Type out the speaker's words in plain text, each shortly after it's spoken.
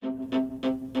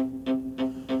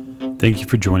Thank you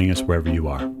for joining us wherever you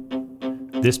are.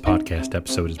 This podcast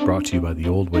episode is brought to you by the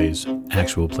Old Ways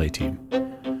Actual Play team.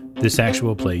 This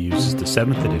actual play uses the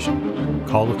 7th edition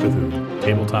Call of Cthulhu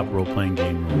tabletop role-playing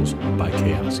game rules by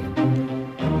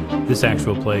Chaosium. This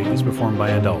actual play is performed by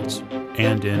adults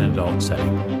and in an adult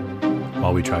setting.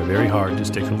 While we try very hard to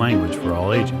stick to language for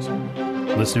all ages,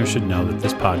 listeners should know that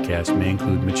this podcast may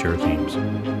include mature themes.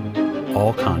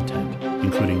 All content,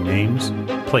 including names,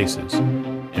 places,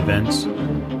 events,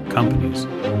 companies,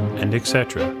 and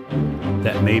etc.,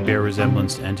 that may bear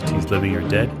resemblance to entities living or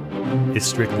dead, is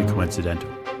strictly coincidental.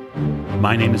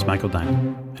 My name is Michael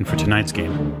Diamond, and for tonight's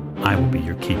game, I will be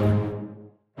your keeper.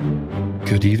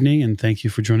 Good evening, and thank you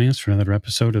for joining us for another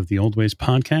episode of the Old Ways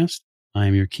podcast. I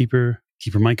am your keeper,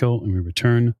 Keeper Michael, and we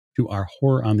return to our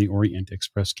Horror on the Orient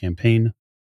Express campaign,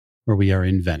 where we are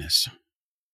in Venice.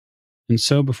 And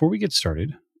so, before we get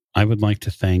started, I would like to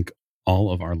thank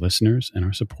all of our listeners and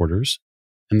our supporters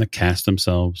and the cast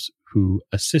themselves who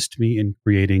assist me in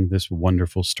creating this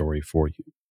wonderful story for you.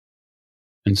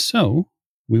 And so,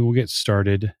 we will get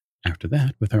started after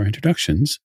that with our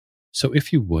introductions. So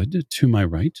if you would, to my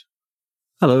right.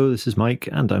 Hello, this is Mike,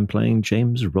 and I'm playing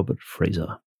James Robert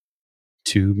Fraser.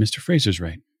 To Mr. Fraser's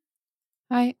right.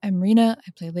 Hi, I'm Rena.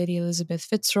 I play Lady Elizabeth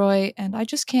Fitzroy, and I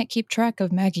just can't keep track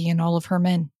of Maggie and all of her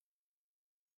men.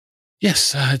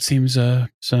 Yes, it seems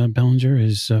Bellinger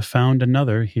has found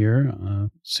another here,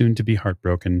 soon to be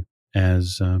heartbroken,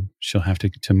 as she'll have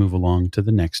to move along to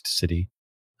the next city.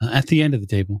 At the end of the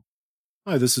table.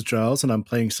 Hi, this is Giles, and I'm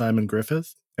playing Simon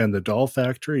Griffith, and the doll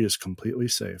factory is completely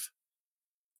safe.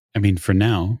 I mean, for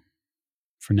now.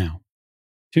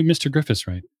 To Mr. Griffith's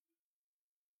right.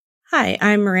 Hi,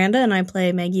 I'm Miranda, and I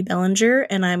play Maggie Bellinger,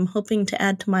 and I'm hoping to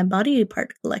add to my body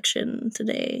part collection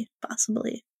today,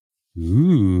 possibly.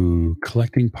 Ooh,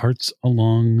 collecting parts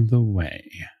along the way.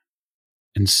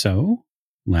 And so,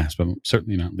 last but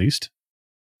certainly not least,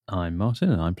 I'm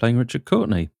Martin, and I'm playing Richard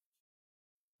Courtney.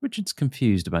 Richard's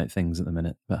confused about things at the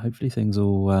minute, but hopefully things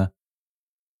will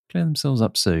clear themselves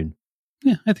up soon.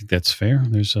 Yeah, I think that's fair.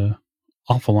 There's an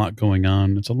awful lot going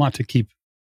on. It's a lot to keep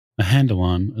a handle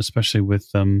on, especially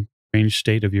with the strange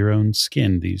state of your own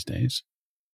skin these days.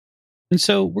 And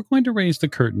so we're going to raise the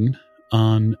curtain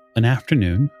on an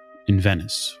afternoon in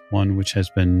Venice, one which has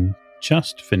been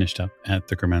just finished up at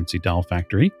the Gramercy Doll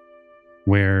Factory,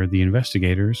 where the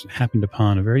investigators happened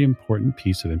upon a very important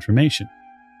piece of information,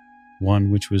 one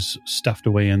which was stuffed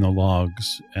away in the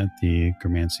logs at the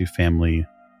Gramercy family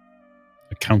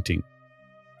accounting.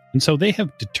 And so they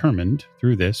have determined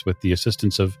through this, with the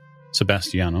assistance of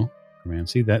Sebastiano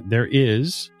Gramercy, that there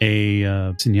is a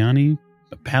Signani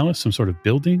palace, some sort of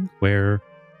building where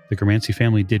the Gramercy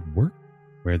family did work,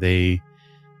 where they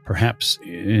perhaps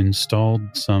installed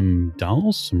some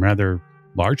dolls, some rather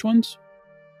large ones.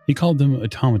 He called them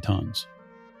automatons.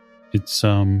 It's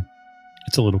a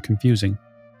little confusing.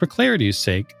 For clarity's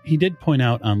sake, he did point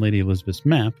out on Lady Elizabeth's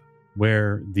map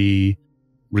where the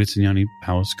Rizziniani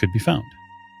Palace could be found.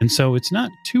 And so it's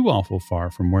not too awful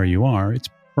far from where you are. It's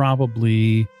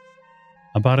probably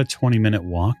about a 20-minute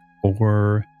walk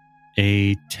or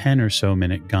a 10 or so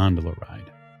minute gondola ride.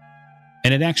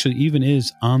 And it actually even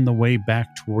is on the way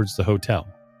back towards the hotel,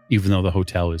 even though the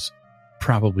hotel is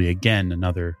probably, again,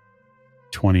 another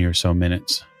 20 or so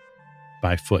minutes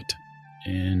by foot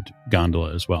and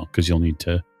gondola as well, because you'll need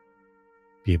to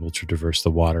be able to traverse the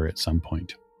water at some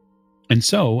point. And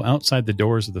so, outside the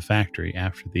doors of the factory,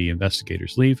 after the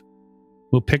investigators leave,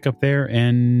 we'll pick up there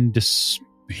and just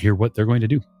hear what they're going to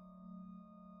do.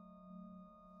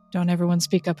 Don't everyone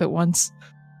speak up at once.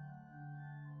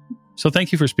 So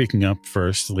thank you for speaking up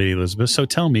first, Lady Elizabeth. So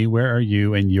tell me, where are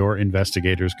you and your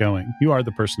investigators going? You are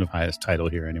the person of highest title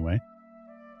here anyway.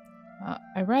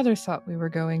 I rather thought we were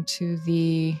going to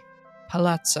the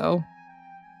Palazzo,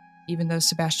 even though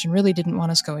Sebastian really didn't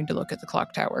want us going to look at the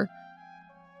clock tower.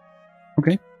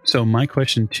 Okay, so my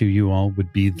question to you all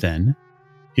would be then,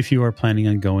 if you are planning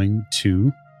on going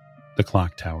to the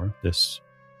clock tower, this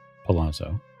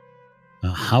palazzo,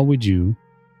 how would you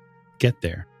get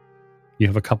there? You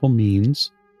have a couple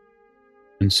means,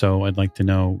 and so I'd like to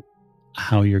know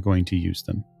how you're going to use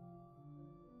them.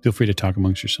 Feel free to talk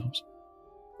amongst yourselves.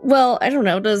 Well, I don't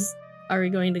know. Are we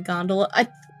going to gondola?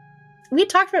 We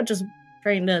talked about just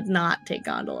trying to not take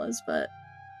gondolas, but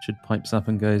Richard pipes up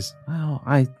and goes, "Well,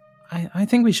 I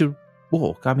think we should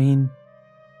walk. I mean,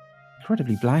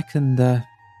 incredibly black, and who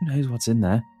knows what's in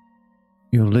there."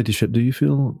 Your ladyship, do you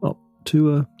feel up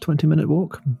to a 20-minute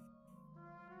walk?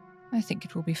 I think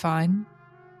it will be fine.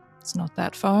 It's not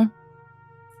that far.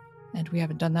 And we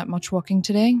haven't done that much walking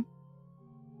today.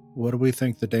 What do we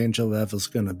think the danger level's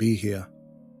going to be here?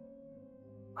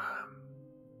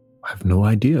 have no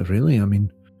idea, really. I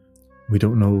mean, we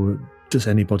don't know. Does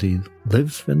anybody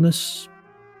live in this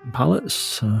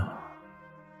palace?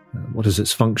 What is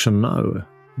its function now?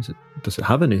 Does it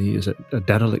have any? Is it a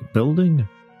derelict building?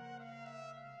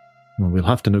 Well, we'll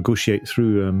have to negotiate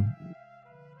through.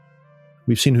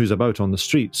 We've seen who's about on the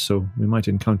streets, so we might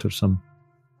encounter some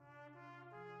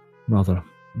rather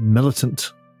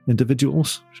militant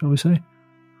individuals, shall we say?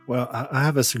 Well, I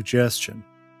have a suggestion.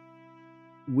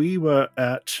 We were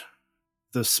at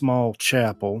the small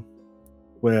chapel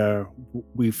where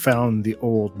we found the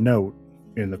old note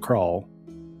in the crawl.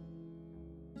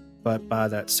 But by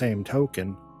that same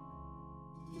token,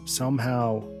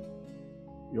 somehow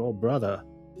your brother,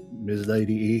 Ms.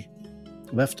 Lady E,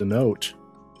 left a note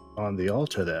on the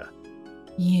altar there.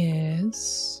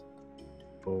 Yes.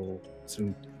 Oh, it's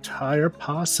an entire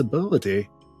possibility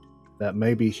that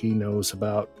maybe he knows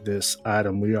about this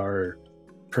item we are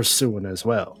pursuing as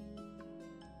well.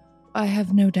 I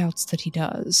have no doubts that he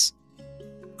does.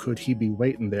 Could he be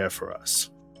waiting there for us?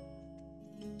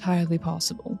 Entirely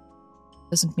possible.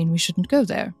 Doesn't mean we shouldn't go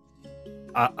there.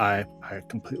 I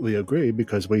completely agree,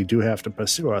 because we do have to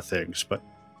pursue our things, but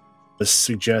the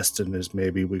suggestion is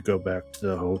maybe we go back to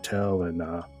the hotel and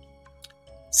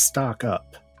stock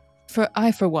up.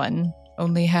 I, for one,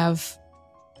 only have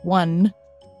one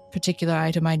particular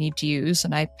item I need to use,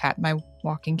 and I pat my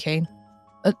walking cane.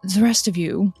 The rest of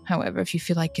you, however, if you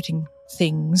feel like getting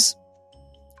things.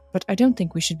 But I don't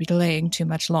think we should be delaying too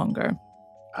much longer.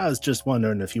 I was just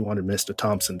wondering if you wanted Mr.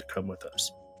 Thompson to come with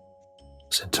us.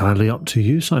 It's entirely up to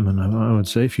you, Simon. I would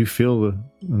say if you feel the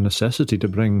necessity to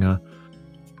bring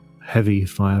heavy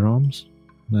firearms,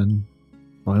 then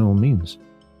by all means.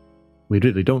 We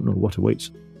really don't know what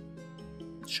awaits.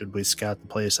 Should we scout the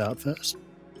place out first?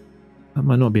 That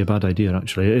might not be a bad idea,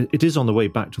 actually. It is on the way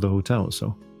back to the hotel,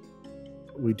 so...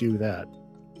 We do that.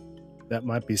 That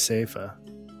might be safer.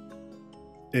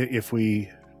 If we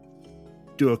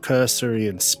do a cursory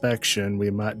inspection,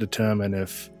 we might determine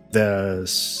if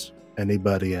there's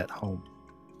anybody at home.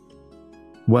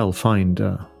 Well, find,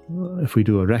 if we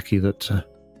do a recce, that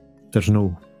there's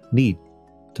no need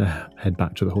to head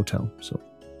back to the hotel, so...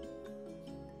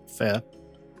 Fair.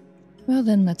 Well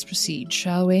then, let's proceed,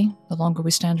 shall we? The longer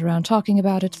we stand around talking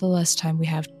about it, the less time we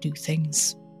have to do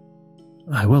things.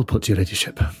 I will put your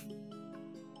ladyship.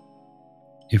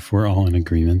 If we're all in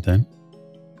agreement, then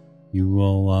you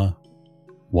will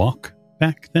walk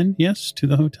back then, yes, to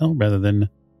the hotel, rather than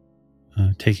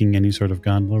taking any sort of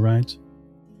gondola rides?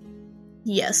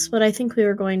 Yes, but I think we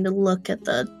were going to look at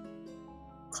the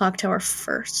clock tower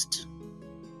first.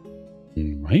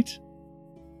 Right.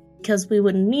 Because we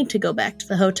wouldn't need to go back to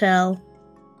the hotel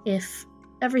if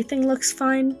everything looks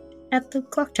fine at the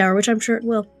clock tower, which I'm sure it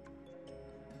will.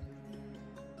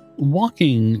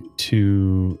 Walking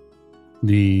to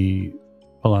the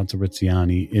Palazzo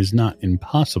Rizziani is not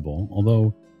impossible,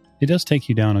 although it does take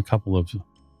you down a couple of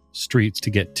streets to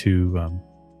get to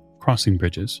crossing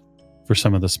bridges for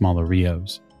some of the smaller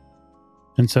rios.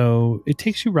 And so it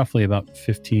takes you roughly about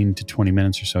 15 to 20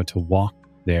 minutes or so to walk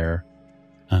there.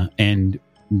 And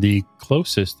the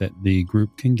closest that the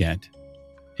group can get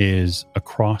is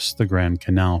across the Grand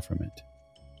Canal from it,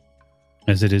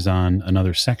 as it is on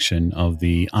another section of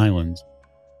the islands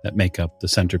that make up the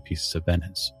centerpieces of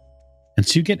Venice. And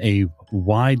so you get a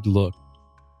wide look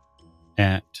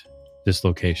at this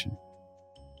location.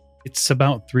 It's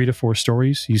about 3 to 4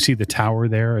 stories. You see the tower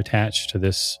there attached to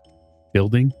this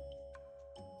building,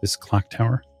 this clock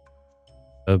tower.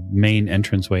 The main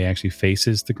entranceway actually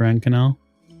faces the Grand Canal.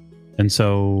 And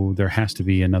so there has to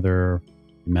be another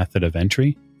method of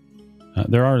entry.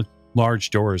 There are large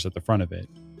doors at the front of it,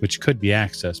 which could be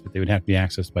accessed, but they would have to be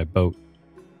accessed by boat,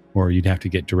 or you'd have to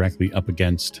get directly up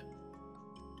against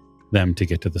them to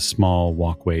get to the small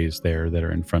walkways there that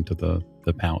are in front of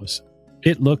the palace.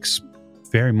 It looks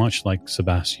very much like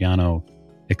Sebastiano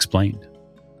explained.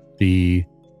 The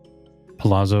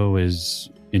palazzo is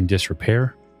in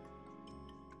disrepair.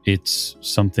 It's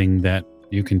something that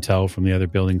you can tell from the other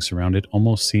buildings around it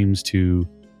almost seems to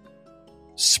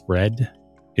spread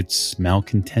its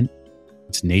malcontent,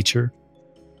 its nature.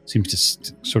 Seems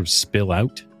to sort of spill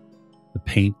out. The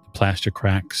paint, the plaster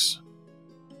cracks,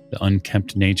 the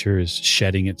unkempt nature is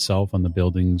shedding itself on the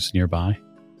buildings nearby.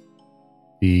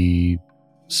 The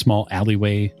small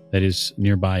alleyway that is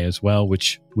nearby as well,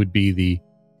 which would be the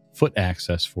foot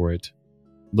access for it,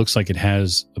 looks like it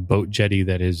has a boat jetty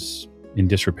that is in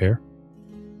disrepair.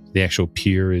 The actual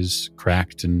pier is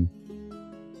cracked and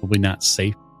probably not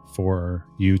safe for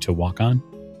you to walk on.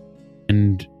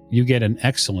 And you get an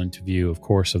excellent view, of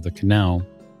course, of the canal,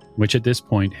 which at this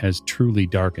point has truly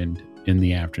darkened in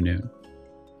the afternoon.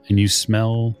 And you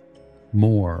smell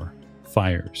more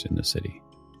fires in the city.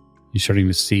 You're starting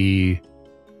to see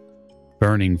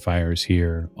burning fires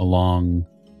here along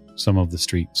some of the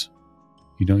streets.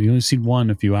 You only seen one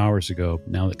a few hours ago,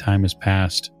 but now that time has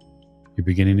passed, you're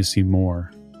beginning to see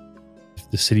more.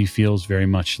 The city feels very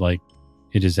much like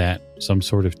it is at some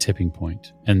sort of tipping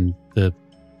point, and the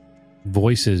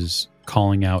voices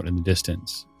calling out in the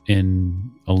distance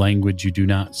in a language you do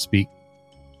not speak,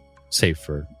 save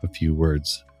for a few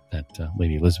words that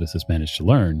Lady Elizabeth has managed to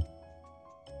learn.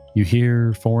 You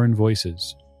hear foreign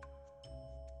voices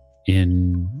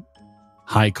in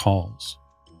high calls.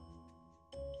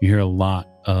 You hear a lot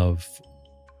of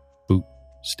boot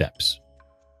steps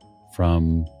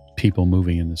from people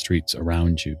moving in the streets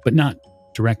around you, but not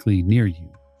directly near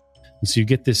you. And so you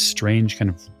get this strange kind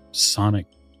of sonic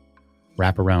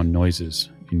wraparound noises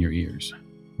in your ears,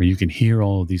 where you can hear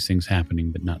all of these things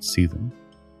happening but not see them.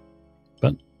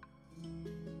 But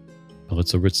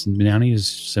Palazzo Rizziniani is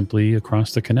simply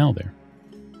across the canal there.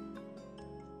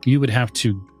 You would have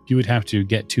to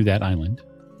get to that island,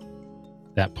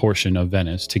 that portion of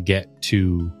Venice, to get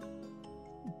to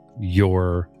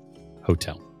your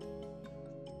hotel.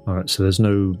 All right, so there's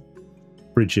no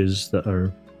bridges that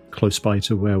are close by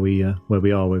to where we are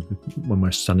when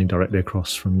we're standing directly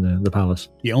across from the palace.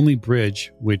 The only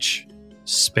bridge which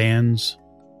spans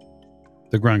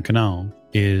the Grand Canal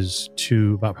is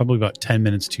to probably about 10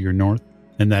 minutes to your north,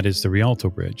 and that is the Rialto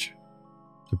Bridge,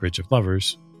 the Bridge of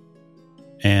Lovers.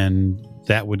 And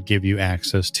that would give you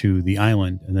access to the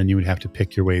island, and then you would have to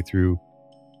pick your way through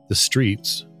the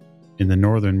streets in the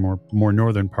northern, more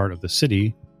northern part of the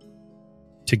city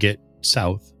to get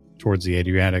south towards the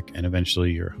Adriatic and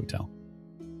eventually your hotel.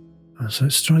 So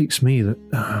it strikes me that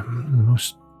the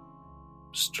most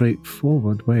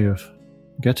straightforward way of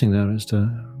getting there is to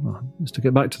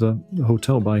get back to the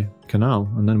hotel by canal,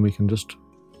 and then we can just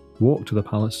walk to the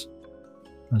palace,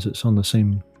 as it's on the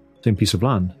same piece of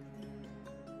land.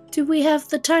 Do we have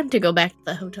the time to go back to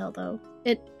the hotel, though?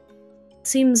 It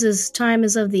seems as time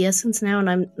is of the essence now, and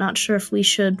I'm not sure if we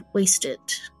should waste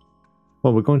it.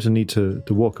 Well, we're going to need to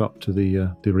walk up to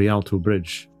the Rialto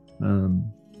Bridge,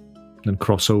 then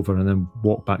cross over, and then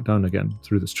walk back down again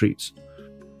through the streets.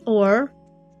 Or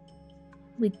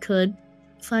we could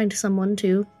find someone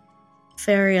to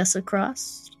ferry us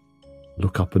across.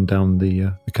 Look up and down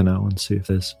the canal and see if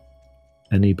there's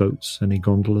any boats, any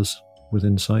gondolas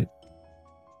within sight.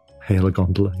 Hail a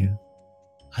gondola, yeah.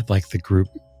 I'd like the group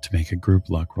to make a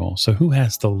group luck roll. So who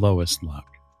has the lowest luck?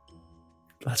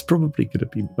 That's probably going to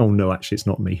be... Oh, no, actually, it's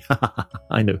not me.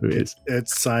 I know who it is.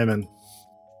 It's Simon.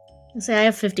 I say I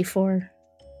have 54.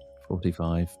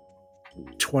 45.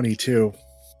 22.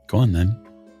 Go on, then.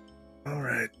 All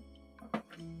right.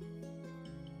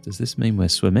 Does this mean we're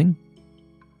swimming?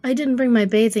 I didn't bring my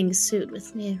bathing suit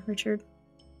with me, Richard.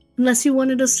 Unless you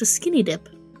wanted us to skinny dip.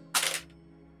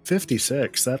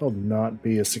 56. That'll not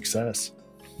be a success.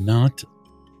 Not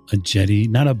a jetty,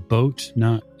 not a boat,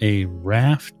 not a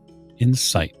raft in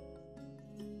sight,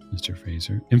 Mr.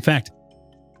 Fraser. In fact,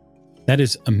 that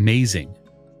is amazing.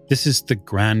 This is the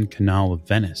Grand Canal of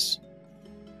Venice,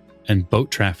 and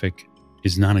boat traffic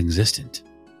is non-existent.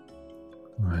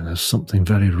 Well, there's something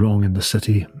very wrong in the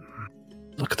city.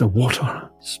 Look at the water.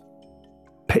 It's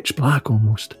pitch black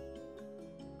almost.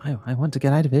 I want to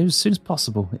get out of here as soon as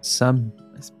possible. This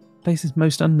place is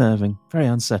most unnerving, very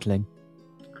unsettling.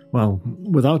 Well,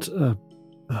 without a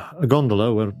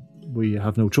gondola, we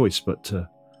have no choice but to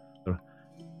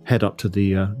head up to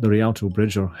the Rialto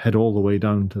Bridge, or head all the way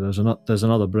down to... There's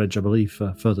another bridge, I believe,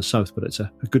 further south, but it's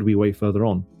a good wee way further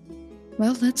on.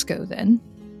 Well, let's go then.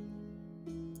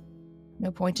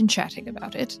 No point in chatting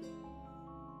about it.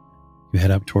 You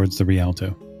head up towards the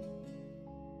Rialto.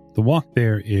 The walk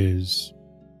there is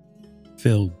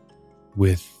filled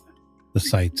with the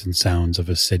sights and sounds of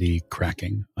a city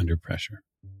cracking under pressure.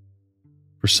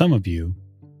 For some of you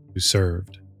who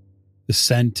served, the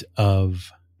scent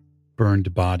of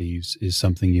burned bodies is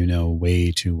something you know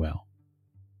way too well.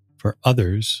 For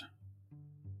others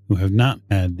who have not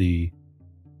had the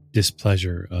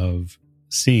displeasure of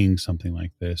seeing something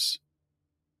like this,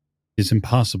 it's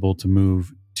impossible to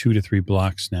move 2 to 3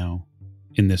 blocks now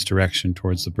in this direction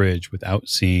towards the bridge without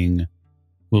seeing,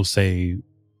 we'll say,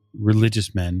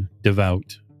 religious men,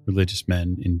 devout religious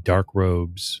men in dark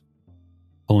robes,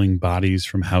 pulling bodies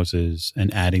from houses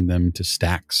and adding them to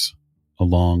stacks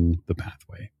along the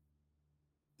pathway.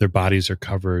 Their bodies are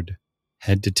covered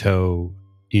head to toe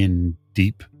in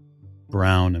deep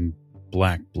brown and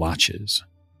black blotches.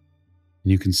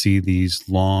 And you can see these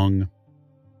long,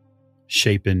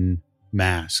 shapen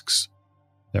masks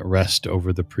that rest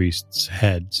over the priests'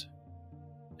 heads.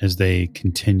 as they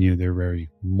continue their very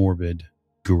morbid,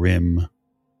 grim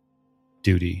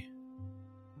duty,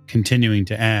 continuing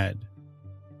to add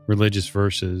religious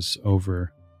verses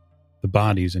over the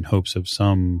bodies in hopes of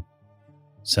some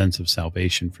sense of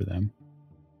salvation for them.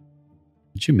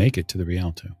 But you make it to the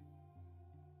Rialto.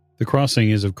 The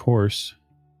crossing is, of course,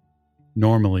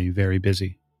 normally very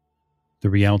busy. The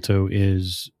Rialto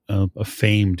is a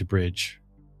famed bridge,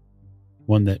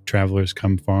 one that travelers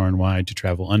come far and wide to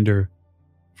travel under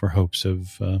for hopes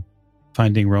of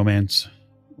finding romance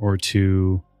or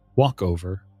to walk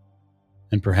over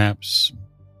and perhaps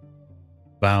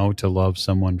vow to love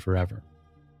someone forever.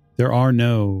 There are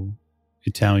no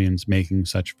Italians making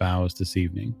such vows this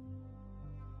evening.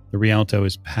 The Rialto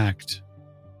is packed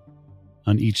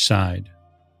on each side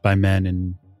by men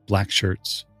in black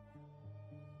shirts,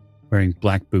 wearing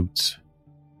black boots,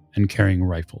 and carrying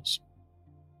rifles.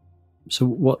 So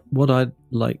what I'd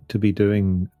like to be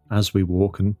doing as we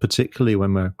walk, and particularly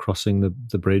when we're crossing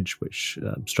the bridge, which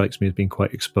strikes me as being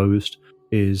quite exposed,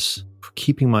 is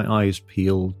keeping my eyes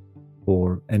peeled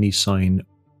for any sign,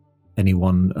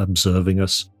 anyone observing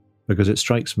us, because it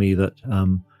strikes me that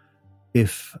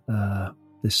if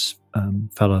this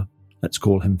fella, let's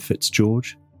call him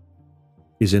Fitzgeorge,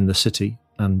 is in the city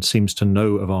and seems to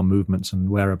know of our movements and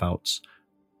whereabouts,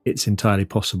 it's entirely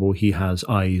possible he has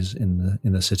eyes in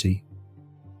the city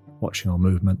watching our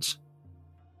movements.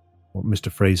 What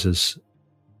Mr. Fraser's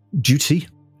duty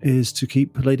is to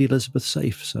keep Lady Elizabeth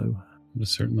safe, so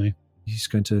certainly he's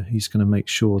going to make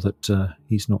sure that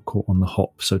he's not caught on the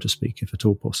hop, so to speak, if at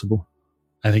all possible.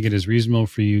 I think it is reasonable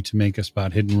for you to make a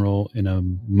spot hidden roll in a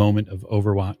moment of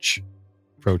overwatch,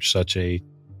 approach such a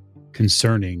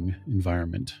concerning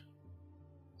environment.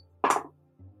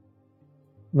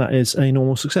 That is a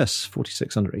normal success,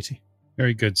 46 under 80.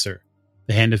 Very good, sir.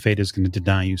 The Hand of Fate is going to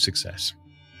deny you success.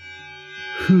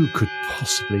 Who could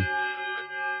possibly?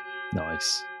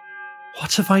 Nice.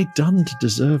 What have I done to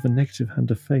deserve a negative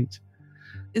Hand of Fate?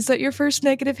 Is that your first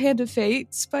negative Hand of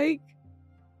Fate, Spike?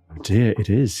 Oh dear, it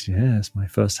is. Yes, my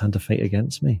first Hand of Fate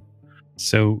against me.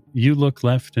 So you look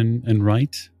left and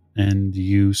right, and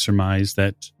you surmise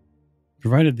that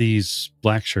provided these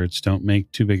Blackshirts don't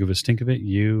make too big of a stink of it,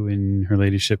 you and her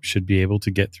ladyship should be able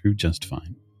to get through just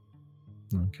fine.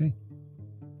 Okay.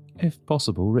 If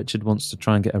possible, Richard wants to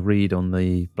try and get a read on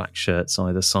the Blackshirts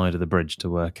either side of the bridge to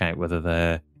work out whether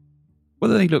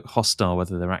they look hostile,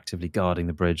 whether they're actively guarding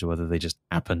the bridge, or whether they just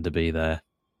happen to be there.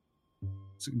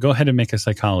 So go ahead and make a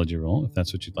psychology roll, if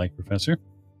that's what you'd like, Professor.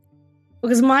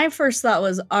 Because my first thought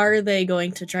was, are they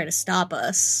going to try to stop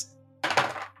us?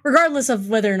 Regardless of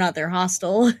whether or not they're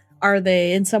hostile, are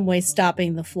they in some way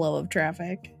stopping the flow of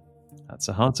traffic? That's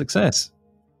a hard success.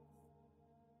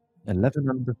 11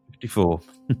 under 54.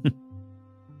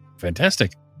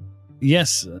 Fantastic.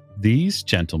 Yes, these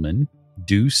gentlemen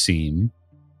do seem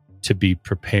to be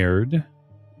prepared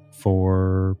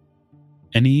for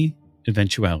any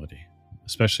eventuality,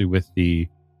 especially with the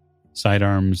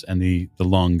sidearms and the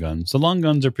long guns. The long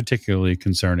guns are particularly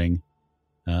concerning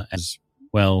as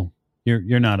well.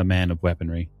 You're not a man of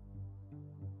weaponry.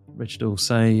 Richard will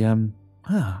say,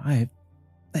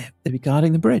 they be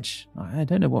guarding the bridge. I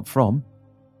don't know what from.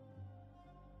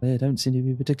 They don't seem to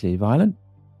be particularly violent.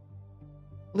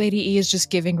 Lady E is just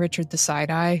giving Richard the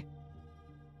side eye.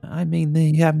 I mean,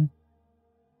 the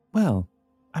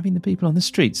people on the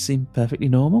streets seem perfectly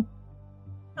normal.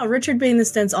 Oh, Richard being the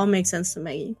stance all makes sense to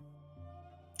Maggie.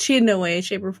 She in no way,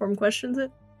 shape, or form questions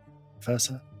it.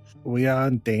 Professor, we are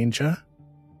in danger,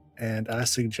 and I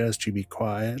suggest you be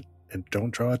quiet and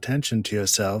don't draw attention to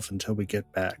yourself until we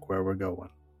get back where we're going.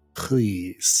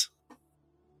 Please.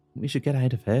 We should get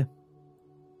out of here.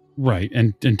 Right,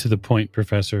 and to the point,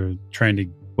 Professor,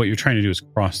 what you're trying to do is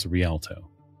cross the Rialto.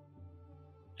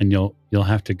 And you'll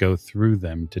have to go through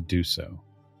them to do so.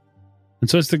 And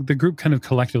so as the group kind of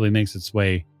collectively makes its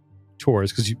way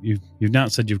towards, because you've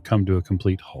not said you've come to a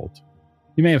complete halt.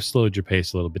 You may have slowed your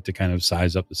pace a little bit to kind of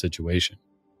size up the situation.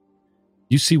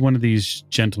 You see one of these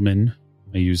gentlemen,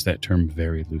 I use that term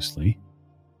very loosely,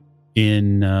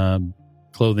 in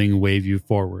clothing wave you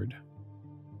forward.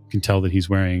 You can tell that he's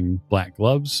wearing black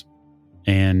gloves,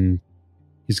 and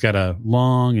he's got a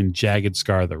long and jagged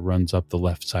scar that runs up the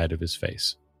left side of his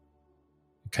face.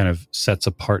 It kind of sets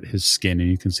apart his skin, and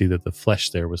you can see that the flesh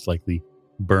there was likely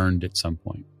burned at some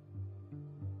point.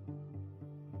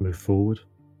 Move forward.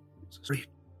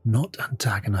 Not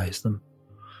antagonize them.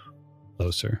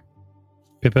 Closer.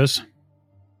 Pippas.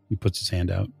 He puts his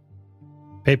hand out.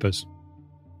 Pippas.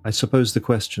 I suppose the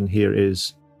question here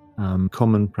is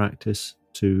common practice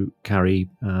to carry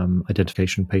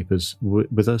identification papers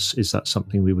with us? Is that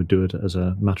something we would do it as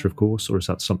a matter of course, or is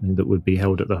that something that would be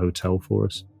held at the hotel for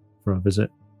us for our visit?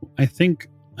 I think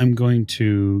I'm going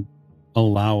to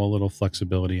allow a little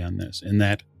flexibility on this, in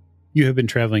that you have been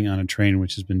traveling on a train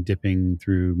which has been dipping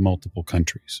through multiple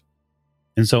countries.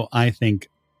 And so I think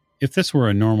if this were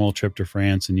a normal trip to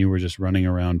France and you were just running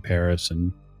around Paris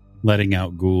and letting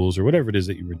out ghouls or whatever it is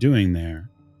that you were doing there,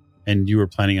 and you were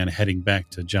planning on heading back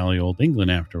to jolly old England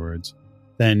afterwards,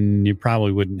 then you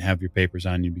probably wouldn't have your papers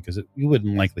on you because you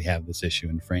wouldn't likely have this issue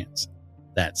in France.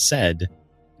 That said,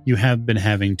 you have been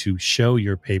having to show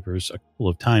your papers a couple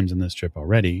of times in this trip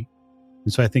already.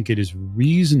 And so I think it is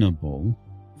reasonable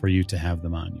for you to have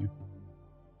them on you.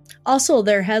 Also,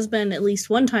 there has been at least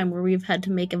one time where we've had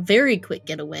to make a very quick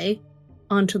getaway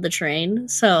onto the train.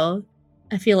 So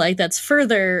I feel like that's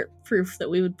further proof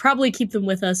that we would probably keep them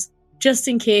with us just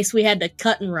in case we had to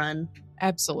cut and run.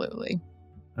 Absolutely.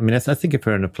 I mean, I think if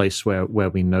we're in a place where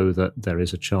we know that there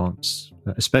is a chance,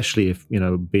 especially if,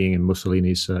 being in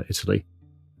Mussolini's Italy,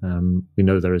 we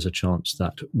know there is a chance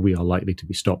that we are likely to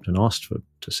be stopped and asked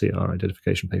to see our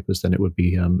identification papers, then it would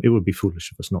be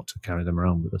foolish of us not to carry them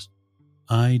around with us.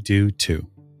 I do too.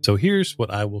 So here's what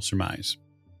I will surmise.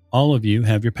 All of you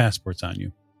have your passports on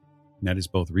you. And that is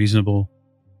both reasonable.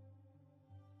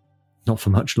 Not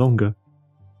for much longer.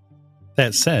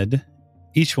 That said,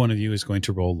 each one of you is going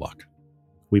to roll luck.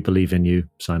 We believe in you,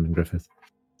 Simon Griffith.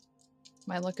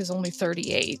 My luck is only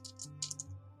 38. So.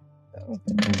 Oh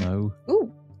no.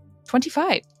 Ooh,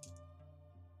 25.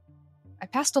 I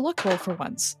passed a luck roll for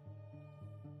once.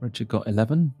 Richard got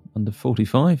 11 under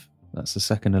 45. That's the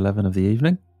second 11 of the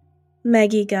evening.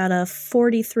 Maggie got a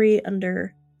 43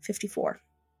 under 54.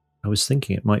 I was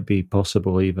thinking it might be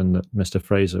possible even that Mr.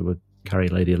 Fraser would carry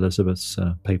Lady Elizabeth's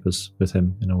papers with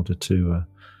him in order to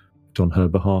act on her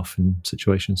behalf in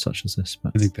situations such as this.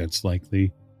 But I think that's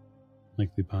likely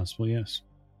possible, yes.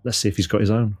 Let's see if he's got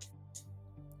his own.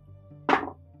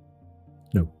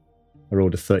 No. I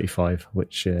rolled a 35,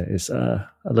 which is a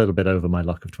little bit over my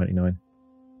luck of 29.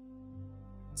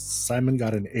 Simon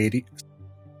got an 80.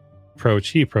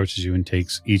 He approaches you and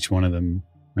takes each one of them.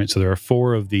 Right, so there are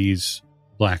 4 of these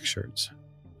Blackshirts.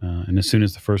 And as soon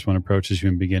as the first one approaches you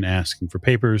and begin asking for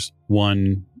papers,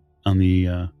 one on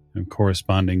the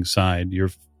corresponding side, the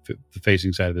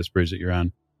facing side of this bridge that you're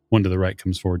on, one to the right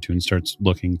comes forward to and starts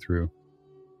looking through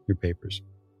your papers.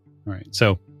 All right.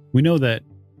 So we know that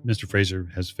Mr. Fraser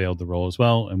has failed the roll as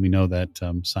well, and we know that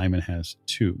Simon has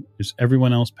 2. Is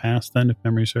everyone else passed then, if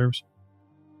memory serves?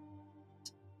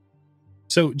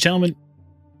 So, gentlemen,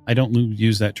 I don't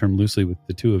use that term loosely with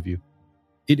the 2 of you.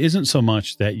 It isn't so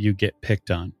much that you get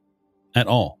picked on at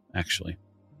all, actually.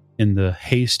 In the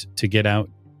haste to get out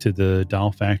to the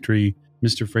doll factory,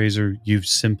 Mr. Fraser, you've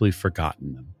simply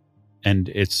forgotten them. And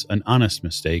it's an honest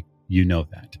mistake. You know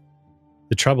that.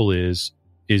 The trouble is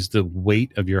the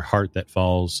weight of your heart that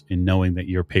falls in knowing that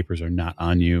your papers are not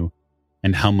on you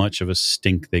and how much of a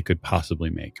stink they could possibly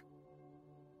make.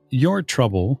 Your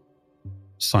trouble,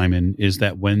 Simon, is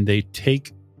that when they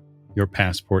take your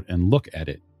passport and look at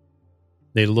it,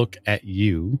 they look at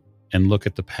you and look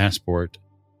at the passport,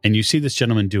 and you see this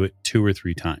gentleman do it 2 or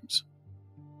 3 times.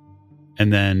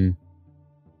 And then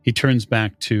he turns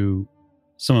back to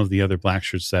some of the other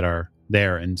Blackshirts that are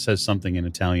there and says something in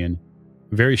Italian,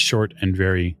 very short and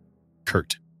very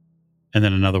curt. And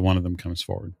then another one of them comes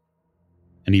forward,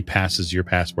 and he passes your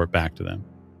passport back to them.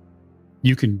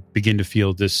 You can begin to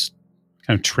feel this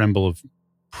kind of tremble of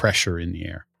pressure in the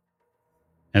air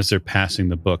as they're passing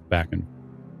the book back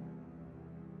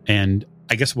and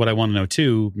I guess what I want to know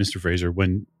too, Mr. Fraser,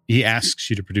 when he asks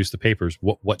you to produce the papers,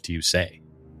 what do you say?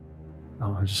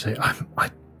 I'll just say,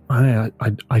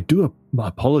 I do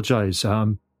apologize.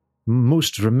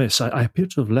 Most remiss. I appear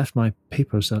to have left my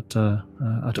papers at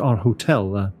our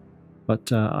hotel,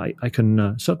 but I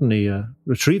can certainly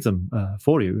retrieve them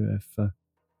for you.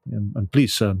 And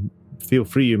please feel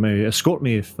free. You may escort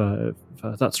me if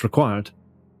that's required.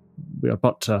 We are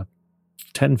but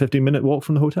 10-15 minute walk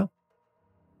from the hotel.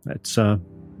 It's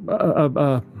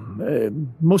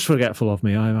most forgetful of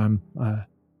me. I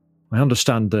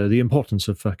understand the importance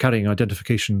of carrying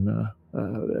identification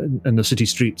in the city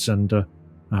streets, and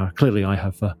clearly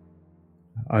I've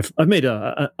made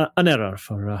an error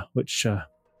for which I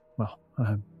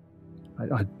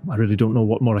really don't know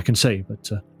what more I can say, but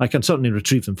I can certainly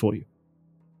retrieve them for you.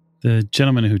 The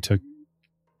gentleman who took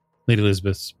Lady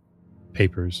Elizabeth's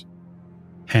papers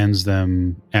hands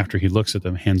them, after he looks at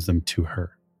them, hands them to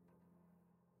her.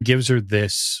 Gives her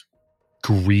this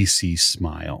greasy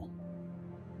smile,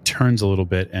 turns a little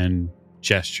bit and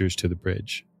gestures to the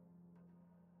bridge.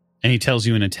 And he tells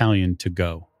you in Italian to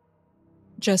go.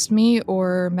 Just me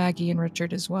or Maggie and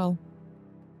Richard as well?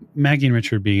 Maggie and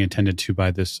Richard being attended to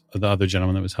by the other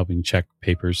gentleman that was helping check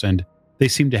papers, and they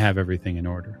seem to have everything in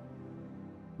order.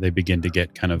 They begin to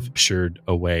get kind of ushered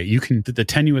away. The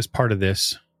tenuous part of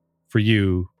this for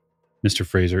you, Mr.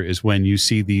 Fraser, is when you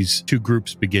see these two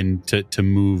groups begin to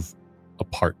move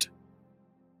apart.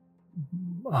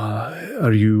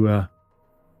 Are you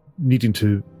needing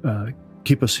to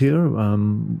keep us here?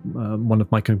 One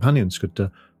of my companions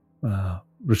could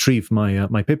retrieve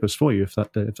my papers for you if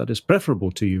that is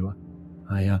preferable to you.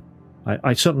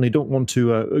 I certainly don't want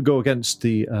to go against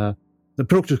the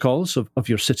protocols of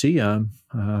your city.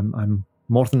 I'm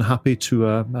more than happy to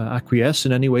acquiesce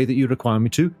in any way that you require me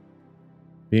to,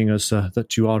 being as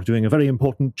that you are doing a very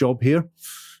important job here.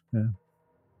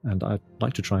 And I'd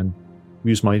like to try and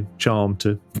use my charm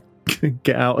to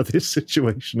get out of this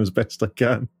situation as best I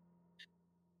can.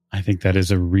 I think that is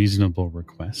a reasonable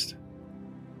request.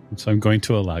 And so I'm going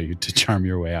to allow you to charm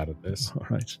your way out of this. All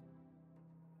right.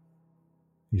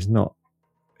 He's not.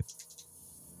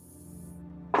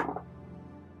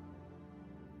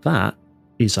 That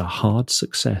is a hard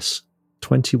success.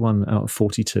 21 out of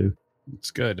 42.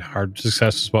 It's good. Hard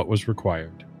success is what was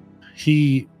required.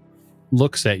 He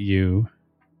looks at you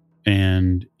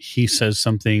and he says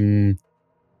something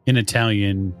in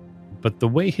Italian, but the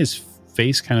way his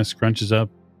face kind of scrunches up,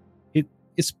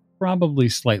 it's probably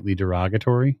slightly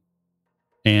derogatory.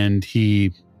 And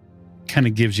he kind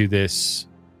of gives you this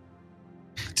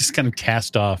just kind of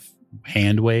cast off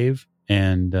hand wave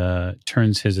and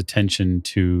turns his attention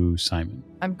to Simon.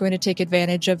 I'm going to take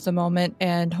advantage of the moment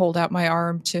and hold out my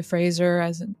arm to Fraser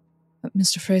as in,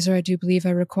 Mr. Fraser, I do believe I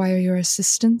require your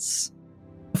assistance.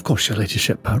 Of course, your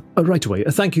ladyship. Right away.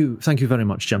 Thank you very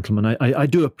much, gentlemen. I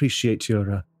do appreciate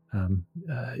your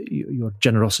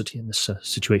generosity in this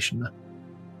situation.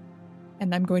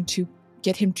 And I'm going to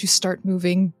get him to start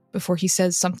moving before he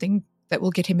says something that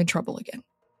will get him in trouble again.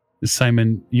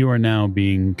 Simon, you are now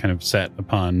being kind of set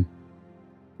upon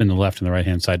in the left and the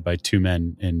right-hand side by two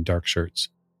men in dark shirts.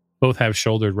 Both have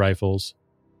shouldered rifles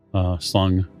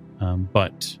slung,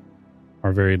 but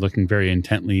are looking very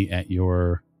intently at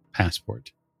your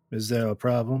passport. Is there a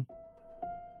problem?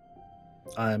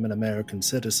 I am an American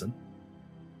citizen.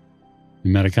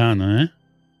 Americano, eh?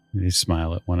 They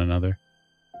smile at one another.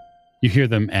 You hear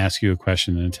them ask you a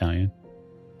question in Italian.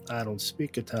 I don't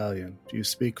speak Italian. Do you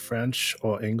speak French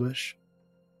or English?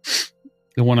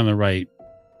 The one on the right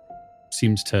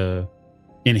seems to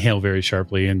inhale very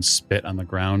sharply and spit on the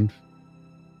ground.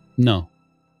 No.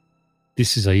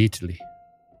 This is Italy.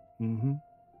 Mm-hmm.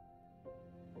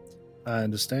 I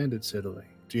understand it's Italy.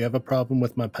 Do you have a problem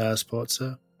with my passport,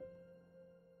 sir?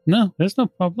 No, there's no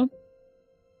problem.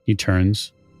 He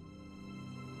turns.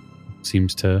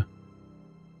 Seems to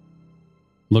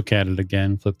look at it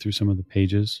again, flip through some of the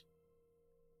pages.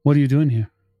 What are you doing here?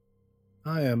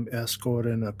 I am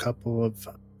escorting a couple of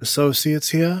associates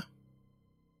here.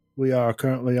 We are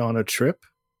currently on a trip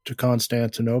to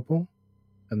Constantinople,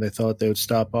 and they thought they would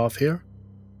stop off here.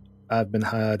 I've been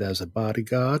hired as a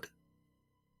bodyguard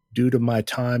due to my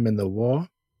time in the war.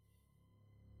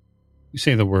 You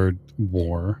say the word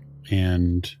war,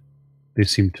 and they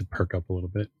seem to perk up a little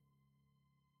bit.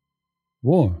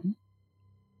 War?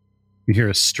 You hear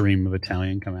a stream of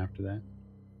Italian come after that.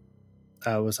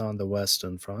 I was on the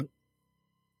Western Front.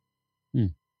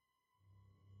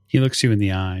 He looks you in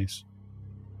the eyes,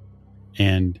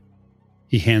 and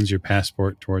he hands your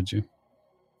passport towards you.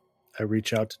 I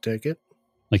reach out to take it.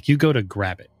 Like you go to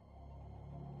grab it,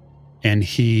 and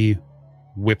he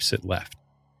whips it left.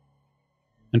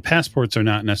 And passports are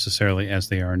not necessarily as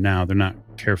they are now. They're not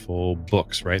careful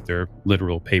books, right? They're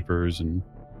literal papers, and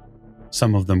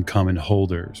some of them come in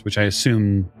holders, which I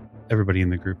assume everybody in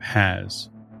the group has.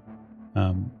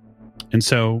 And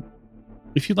so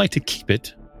if you'd like to keep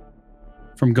it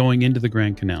from going into the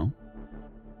Grand Canal,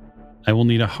 I will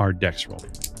need a hard dex roll.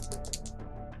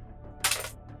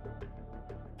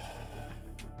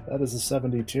 That is a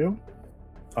 72.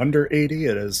 Under 80,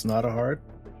 it is not a hard.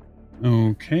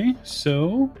 Okay,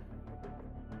 so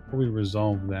before we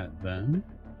resolve that then,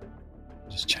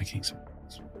 just checking some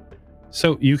things.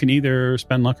 So you can either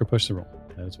spend luck or push the roll.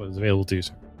 That's what is available to you,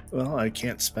 sir. Well, I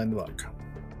can't spend luck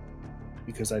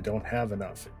because I don't have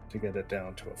enough to get it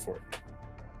down to a 40.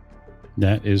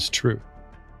 That is true.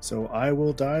 So I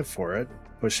will dive for it,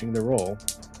 pushing the roll.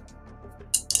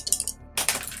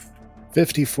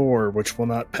 54, which will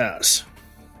not pass.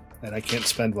 And I can't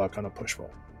spend luck on a push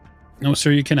roll. No,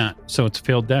 sir, you cannot. So it's a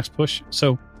failed dex push.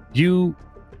 So you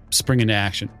spring into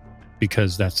action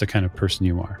because that's the kind of person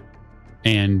you are.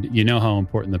 And you know how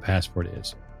important the passport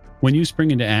is. when you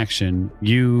spring into action,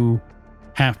 you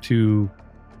have to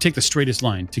take the straightest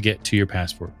line to get to your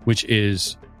passport, which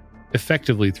is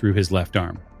effectively through his left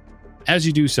arm. As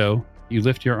you do so, you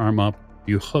lift your arm up,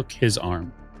 you hook his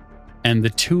arm, and the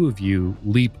two of you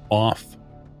leap off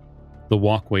the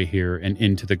walkway here and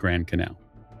into the Grand Canal.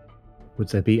 Would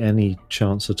there be any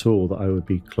chance at all that I would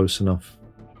be close enough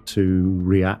to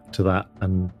react to that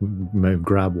and maybe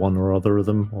grab one or other of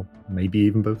them, or maybe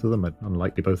even both of them?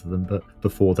 Unlikely both of them, but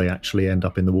before they actually end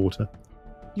up in the water.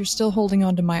 You're still holding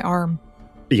onto my arm.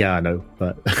 Yeah, I know,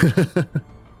 but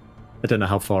I don't know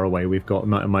how far away we've got.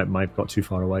 Might have got too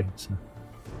far away. So.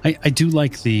 I do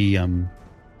like the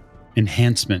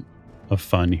enhancement of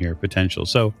fun here, potential.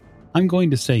 So I'm going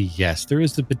to say yes, there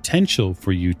is the potential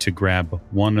for you to grab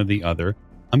one or the other.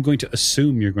 I'm going to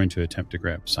assume you're going to attempt to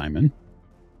grab Simon.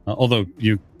 Although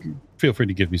you feel free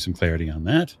to give me some clarity on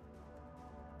that.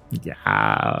 Yeah,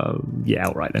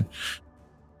 all right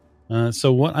then.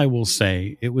 So what I will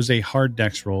say, it was a hard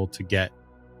dex roll to get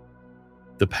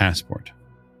the passport.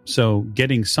 So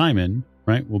getting Simon,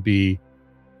 right, will be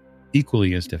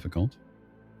equally as difficult.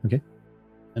 Okay.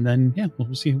 And then, yeah,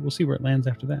 we'll see where it lands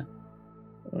after that.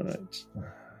 All right.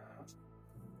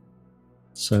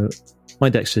 So my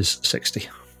dex is 60.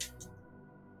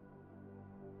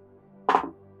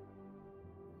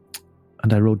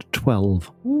 And I rolled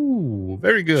 12. Ooh,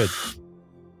 very good.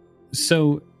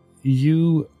 So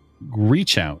you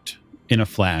reach out in a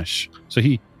flash. So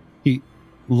he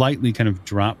lightly kind of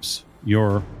drops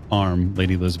your arm,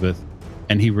 Lady Elizabeth,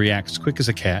 and he reacts quick as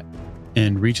a cat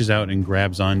and reaches out and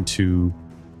grabs onto,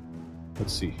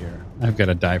 let's see here. I've got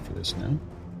to die for this now.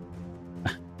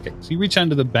 Okay, so you reach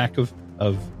onto the back of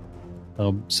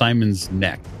Simon's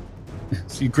neck.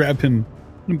 So you grab him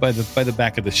by the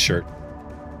back of the shirt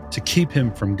to keep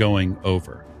him from going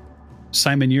over.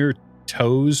 Simon, your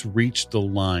toes reach the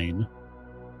line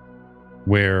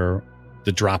where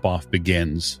the drop-off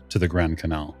begins to the Grand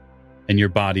Canal, and your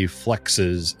body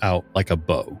flexes out like a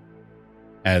bow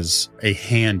as a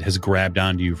hand has grabbed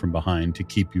onto you from behind to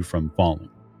keep you from falling.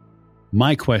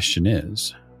 My question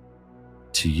is,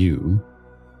 to you,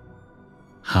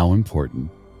 how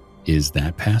important is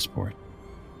that passport?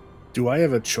 Do I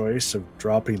have a choice of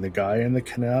dropping the guy in the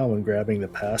canal and grabbing the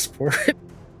passport?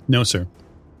 No, sir.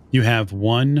 You have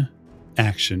one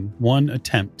action, one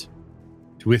attempt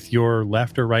to, with your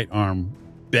left or right arm,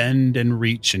 bend and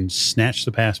reach and snatch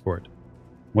the passport.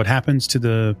 What happens to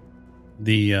the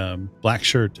black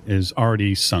shirt is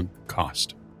already sunk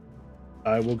cost.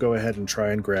 I will go ahead and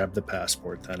try and grab the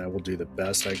passport, then. I will do the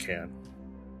best I can.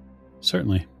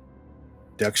 Certainly.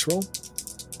 Dex roll?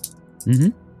 Mm-hmm.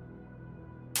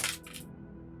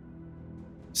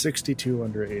 62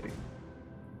 under 80.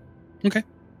 Okay.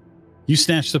 You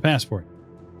snatch the passport.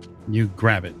 You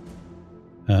grab it.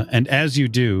 And as you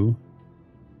do,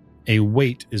 a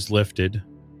weight is lifted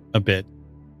a bit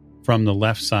from the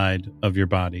left side of your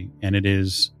body. And it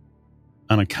is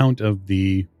on account of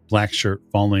the black shirt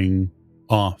falling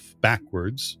off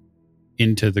backwards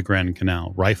into the Grand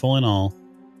Canal, rifle and all,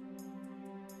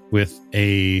 with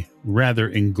a rather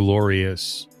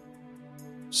inglorious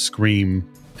scream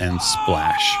and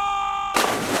splash.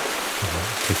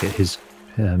 Take it his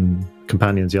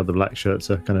companions, the other black shirts,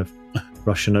 are kind of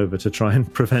rushing over to try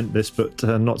and prevent this, but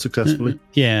not successfully.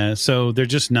 Yeah, so they're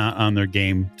just not on their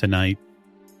game tonight,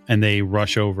 and they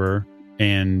rush over,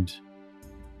 and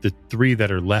the three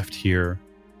that are left here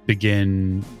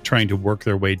begin trying to work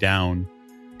their way down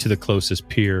to the closest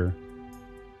pier.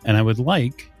 And I would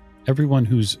like everyone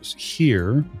who's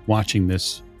here watching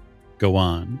this go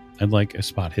on, I'd like a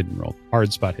spot hidden roll,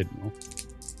 hard spot hidden roll.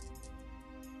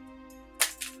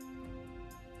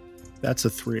 That's a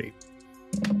 3.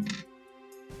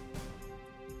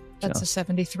 That's a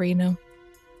 73 now.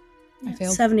 I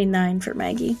failed. 79 for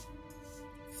Maggie.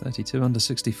 32 under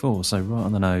 64, so right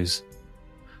on the nose.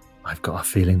 I've got a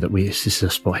feeling that this is a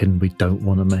spot hidden we don't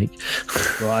want to make.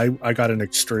 Well, I got an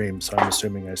extreme, so I'm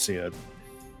assuming I see it.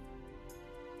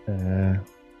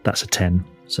 That's a 10,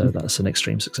 so that's an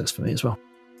extreme success for me as well.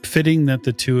 Fitting that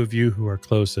the two of you who are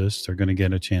closest are going to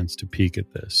get a chance to peek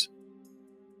at this.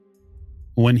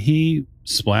 When he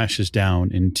splashes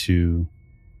down into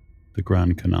the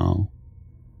Grand Canal,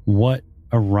 what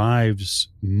arrives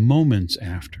moments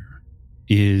after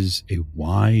is a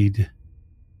wide,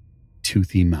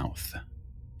 toothy mouth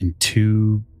and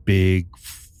two big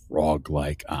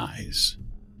frog-like eyes,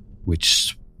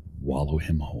 which swallow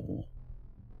him whole.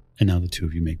 And now the two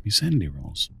of you make me sanity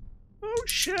rolls. Oh,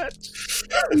 shit.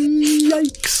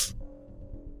 Yikes.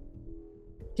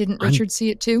 Didn't Richard see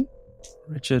it too?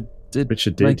 Richard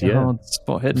Richard did, make a yeah. hard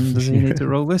spot hidden. Does he need to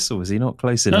roll this, or was he not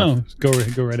close enough? No,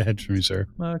 go right ahead for me, sir.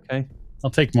 Okay. I'll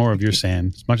take more of your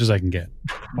sand, as much as I can get.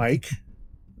 Mike,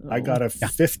 I got a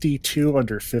 52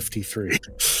 under 53.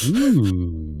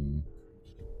 Ooh.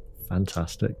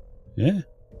 Fantastic. Yeah.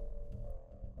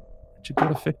 Richard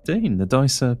got a 15. The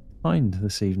dice are kind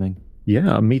this evening.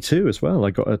 Yeah, me too as well. I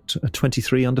got a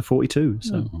 23 under 42.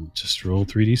 So Just roll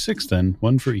 3d6 then,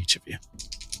 one for each of you.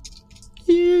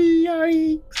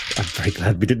 I'm very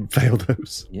glad we didn't fail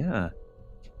those. Yeah.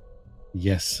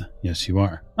 Yes, you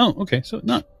are. Oh, okay, so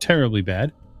not terribly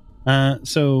bad.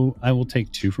 So I will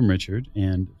take 2 from Richard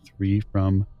and 3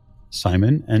 from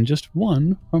Simon and just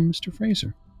 1 from Mr.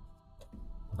 Fraser.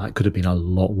 That could have been a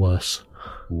lot worse.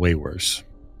 Way worse.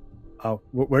 Oh,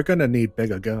 we're going to need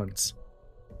bigger guns.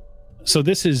 So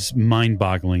this is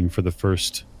mind-boggling for the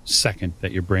first second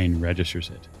that your brain registers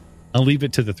it. I'll leave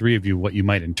it to the 3 of you what you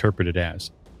might interpret it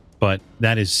as, but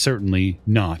that is certainly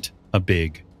not a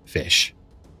big fish.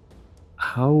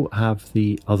 How have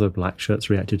the other Blackshirts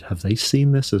reacted? Have they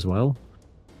seen this as well?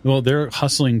 Well, they're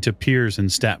hustling to piers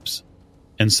and steps,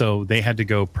 and so they had to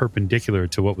go perpendicular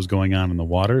to what was going on in the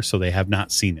water, so they have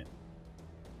not seen it.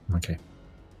 Okay.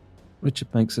 Richard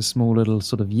makes a small little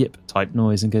sort of yip type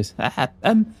noise and goes,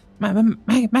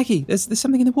 Maggie, there's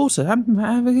something in the water.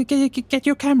 Get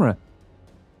your camera.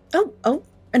 Oh,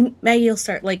 and Maggie will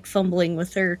start like fumbling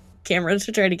with her camera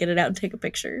to try to get it out and take a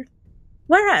picture.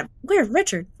 Where,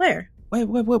 Richard? Where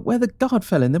the guard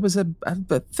fell in, there was a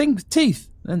thing with teeth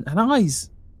and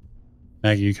eyes.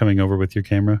 Maggie, you coming over with your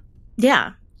camera?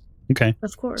 Yeah, Okay.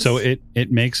 of course. So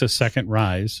it makes a second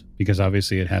rise because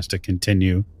obviously it has to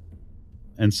continue.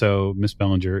 And so, Miss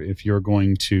Bellinger, if you're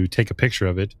going to take a picture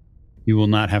of it, you will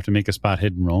not have to make a spot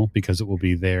hidden roll because it will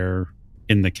be there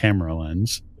in the camera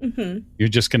lens. Mm-hmm. You're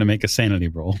just going to make a sanity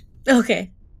roll. Okay.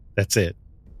 That's it.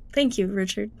 Thank you,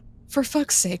 Richard. For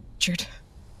fuck's sake, Richard.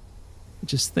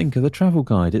 Just think of the travel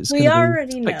guide. It's We going to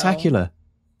already be know. spectacular.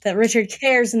 That Richard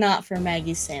cares not for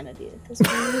Maggie's sanity at this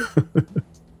point.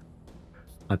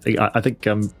 I think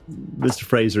Mr.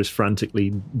 Fraser is frantically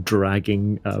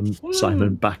dragging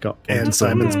Simon back up. onto And the-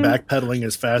 Simon's backpedaling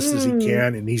as fast as he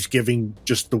can, and he's giving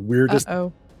just the weirdest.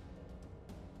 Uh-oh.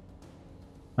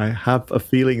 I have a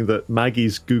feeling that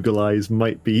Maggie's Google eyes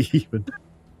might be even.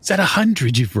 Is that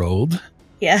 100 you've rolled?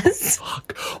 Yes.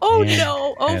 Fuck. Oh Fantastic.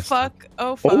 no. Oh fuck.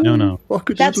 Oh fuck. No. What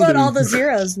could That's you what do? all the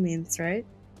zeros means, right?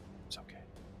 It's okay.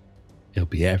 It'll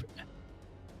be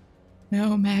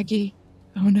No, Maggie.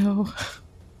 Oh no.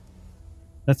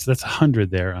 that's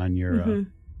 100 there on your Mhm.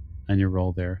 on your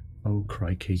roll there. Oh,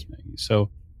 crikey. So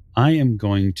I am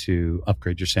going to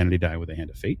upgrade your sanity die with a hand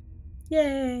of fate.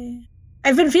 Yay.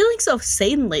 I've been feeling so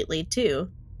sane lately, too.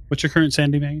 What's your current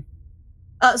sanity, Maggie?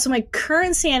 So my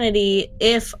current sanity,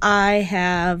 if I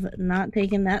have not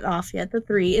taken that off yet, the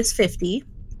 3 is 50.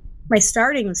 My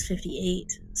starting was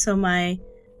 58. So my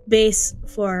base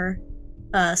for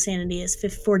sanity is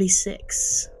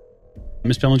 46.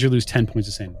 Miss Bellinger, lose 10 points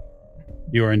of sanity.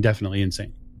 You are indefinitely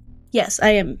insane. Yes, I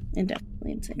am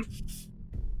indefinitely insane.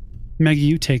 Maggie,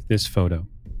 you take this photo.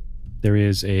 There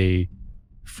is a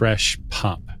fresh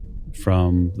pop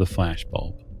from the flash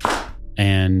bulb.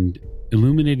 And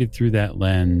illuminated through that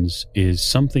lens is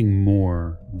something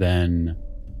more than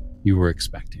you were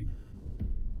expecting.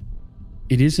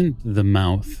 It isn't the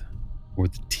mouth or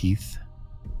the teeth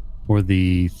or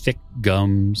the thick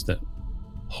gums that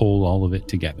hold all of it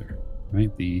together,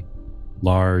 right? The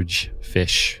large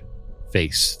fish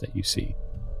face that you see.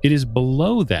 It is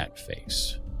below that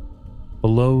face,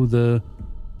 below the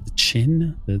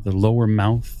chin, the lower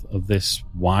mouth of this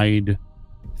wide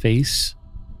face.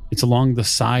 It's along the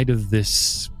side of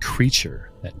this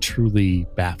creature that truly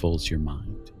baffles your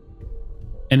mind.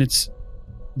 And it's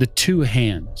the 2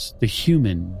 hands, the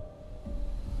humanoid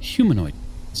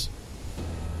hands,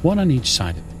 one on each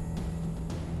side of it,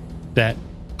 that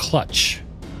clutch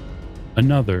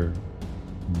another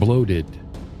bloated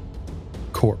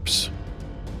corpse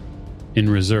in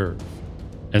reserve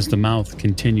as the mouth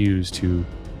continues to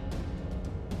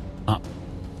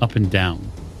up and down.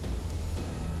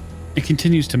 It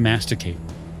continues to masticate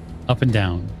up and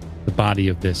down the body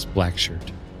of this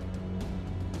Blackshirt.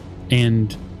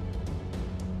 And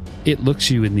it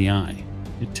looks you in the eye.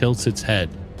 It tilts its head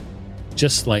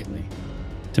just slightly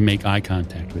to make eye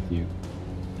contact with you.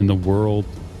 And the world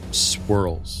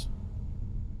swirls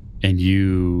and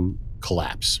you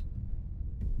collapse.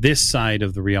 This side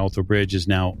of the Rialto Bridge is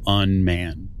now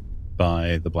unmanned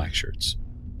by the Blackshirts.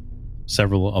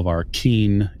 Several of our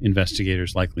keen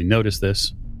investigators likely notice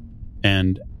this,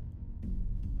 and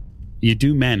you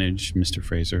do manage, Mr.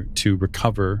 Fraser, to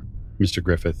recover Mr.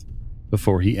 Griffith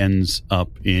before he ends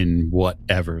up in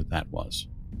whatever that was.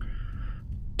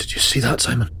 Did you see that,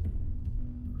 Simon?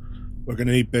 We're going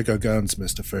to need bigger guns,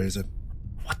 Mr. Fraser.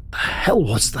 What the hell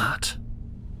was that?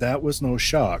 That was no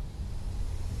shark.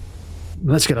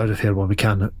 Let's get out of here while we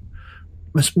can.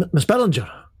 Miss Bellinger.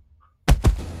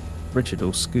 Richard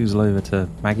will scoozle over to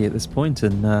Maggie at this point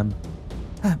and,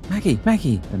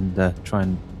 Maggie, and try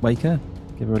and wake her,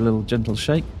 give her a little gentle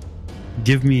shake.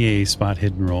 Give me a spot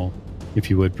hidden roll, if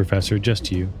you would, Professor,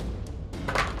 just you.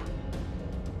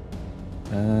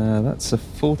 That's a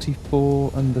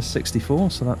 44 under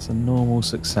 64, so that's a normal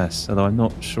success, although I'm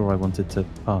not sure I wanted to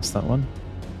pass that one.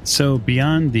 So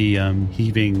beyond the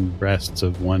heaving breasts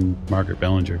of one Margaret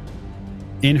Bellinger,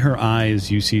 in her eyes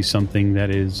you see something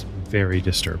that is very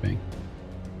disturbing.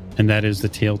 And that is the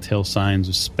telltale signs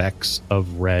of specks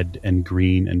of red and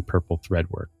green and purple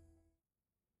threadwork.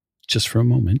 Just for a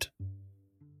moment.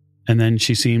 And then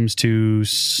she seems to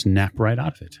snap right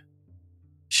out of it.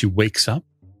 She wakes up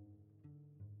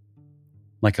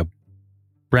like a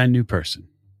brand new person.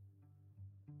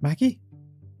 Maggie?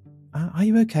 Are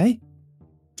you okay?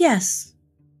 Yes.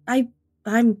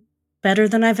 I'm better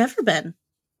than I've ever been.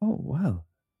 Oh, well.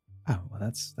 Oh, well,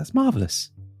 that's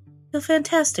marvellous. Feel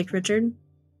fantastic, Richard.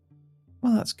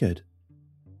 Well, that's good.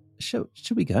 Should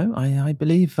we go? I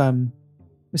believe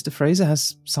Mr. Fraser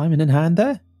has Simon in hand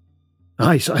there.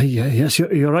 Yes,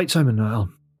 you're right, Simon.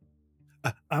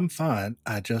 I'm fine.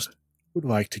 I just would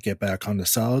like to get back on the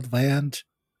solid land,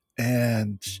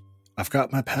 and I've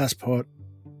got my passport,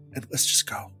 and let's just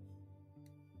go.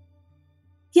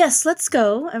 Yes, let's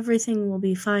go. Everything will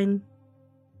be fine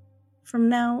from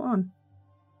now on.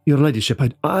 Your Ladyship,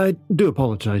 I do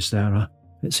apologise there.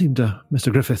 It seemed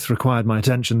Mr. Griffith required my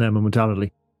attention there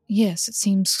momentarily. Yes, it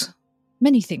seems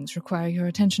many things require your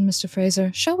attention, Mr.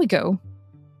 Fraser. Shall we go?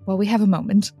 While we have a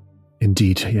moment.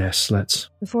 Indeed, yes, let's.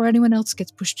 Before anyone else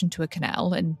gets pushed into a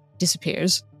canal and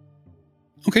disappears.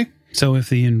 Okay, so if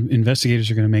the investigators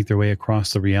are going to make their way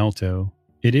across the Rialto,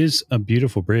 it is a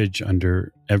beautiful bridge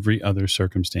under every other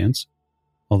circumstance,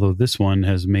 although this one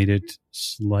has made it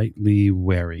slightly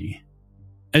wary.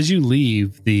 As you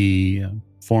leave the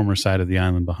former side of the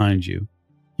island behind you,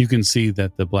 you can see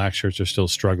that the Blackshirts are still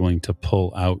struggling to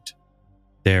pull out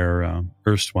their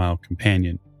erstwhile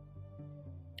companion.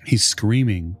 He's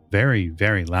screaming very,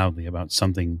 very loudly about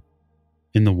something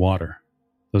in the water.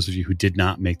 Those of you who did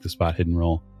not make the spot hidden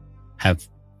roll have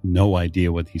no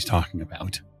idea what he's talking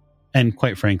about. And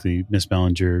quite frankly, Miss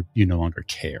Bellinger, you no longer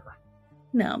care.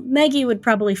 No, Maggie would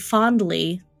probably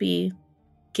fondly be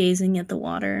gazing at the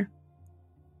water.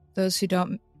 Those who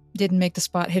didn't make the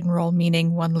spot hidden roll,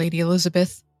 meaning one Lady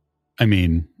Elizabeth. I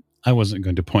mean, I wasn't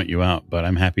going to point you out, but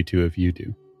I'm happy to if you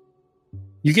do.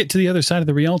 You get to the other side of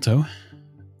the Rialto,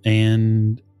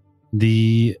 and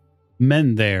the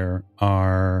men there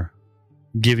are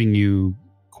giving you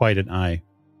quite an eye,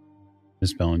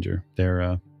 Miss Bellinger.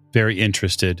 They're very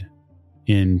interested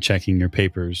in checking your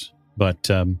papers, but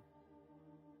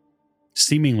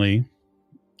seemingly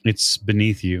it's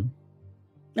beneath you.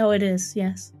 Oh, it is,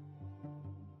 yes.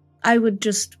 I would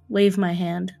just wave my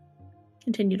hand,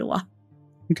 continue to walk.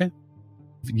 Okay.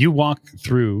 You walk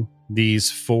through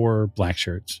these 4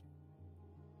 Blackshirts,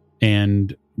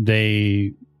 and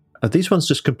they... Are these ones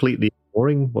just completely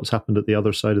ignoring what's happened at the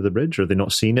other side of the bridge? Or are they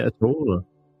not seeing it at all? Or?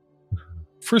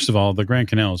 First of all, the Grand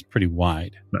Canal is pretty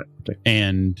wide. Right, okay.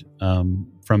 And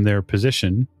from their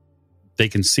position, they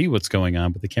can see what's going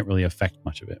on, but they can't really affect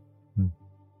much of it.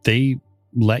 They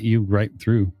let you right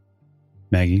through,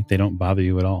 Maggie. They don't bother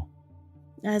you at all.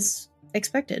 As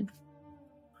expected.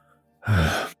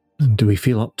 Do we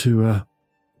feel up to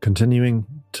continuing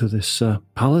to this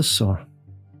palace, or?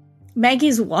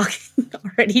 Maggie's walking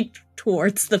already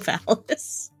towards the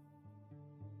palace.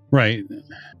 Right.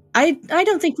 I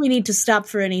don't think we need to stop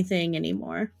for anything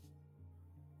anymore.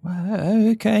 Well,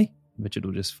 okay. Richard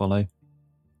will just follow.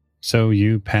 So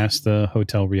you pass the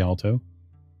Hotel Rialto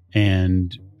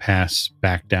and pass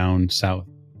back down south.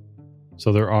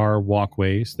 So there are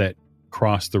walkways that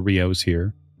cross the Rios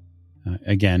here.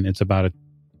 Again, it's about a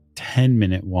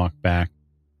 10-minute walk back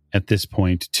at this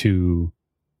point to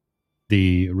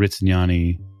the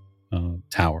Rizziniani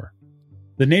Tower.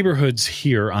 The neighborhoods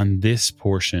here on this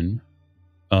portion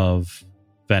of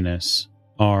Venice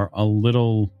are a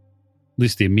little, at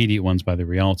least the immediate ones by the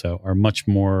Rialto, are much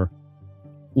more,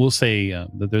 we'll say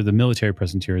that the military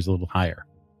presence here is a little higher.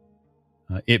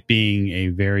 It being a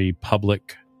very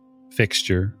public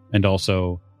fixture and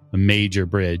also a major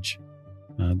bridge,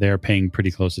 they're paying pretty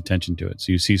close attention to it.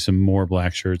 So you see some more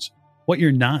Blackshirts. What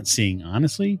you're not seeing,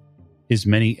 honestly, is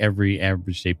many every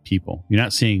average day people. You're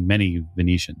not seeing many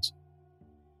Venetians.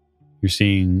 You're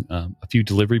seeing a few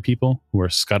delivery people who are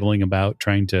scuttling about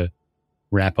trying to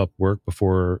wrap up work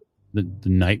before the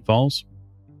night falls.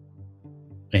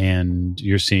 And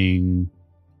you're seeing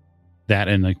that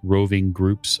in like roving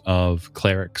groups of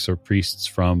clerics or priests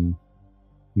from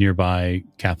nearby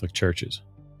Catholic churches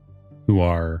who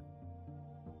are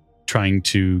trying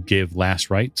to give last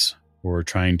rites or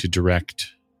trying to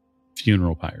direct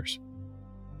funeral pyres.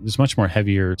 There's much more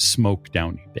heavier smoke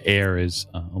down here. The air is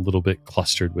a little bit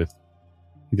clustered with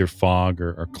either fog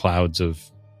or clouds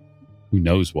of who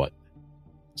knows what.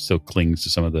 Still clings to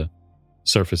some of the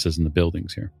surfaces in the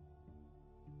buildings here.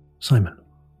 Simon,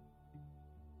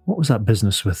 what was that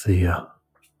business with the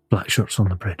Blackshirts on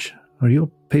the bridge? Are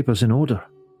your papers in order?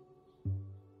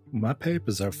 My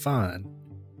papers are fine.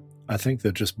 I think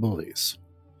they're just bullies.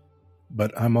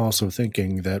 But I'm also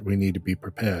thinking that we need to be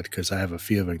prepared because I have a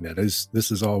feeling that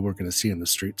this is all we're going to see in the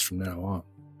streets from now on.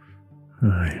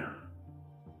 Aye.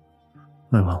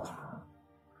 Oh well.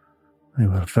 We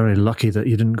were very lucky that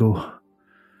you didn't go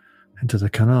into the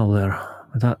canal there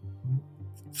with that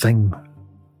thing.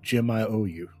 Jim, I owe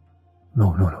you.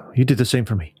 No. You did the same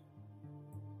for me.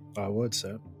 I would,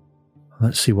 sir.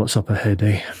 Let's see what's up ahead,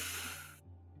 eh?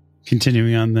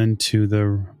 Continuing on then to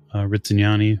the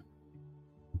Rizziniani,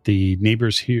 the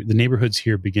neighborhoods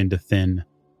here begin to thin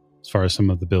as far as some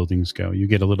of the buildings go. You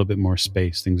get a little bit more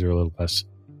space. Things are a little less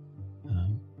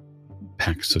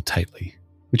packed so tightly,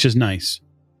 which is nice.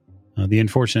 The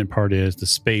unfortunate part is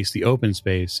the open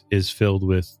space is filled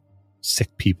with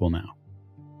sick people now.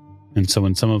 And so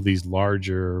in some of these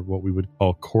larger, what we would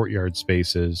call courtyard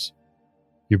spaces,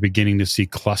 you're beginning to see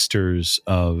clusters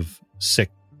of sick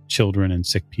children and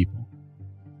sick people.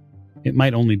 It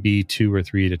might only be 2 or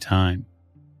 3 at a time,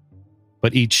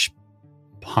 but each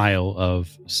pile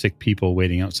of sick people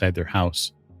waiting outside their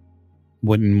house,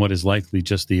 what is likely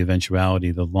just the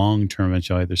long-term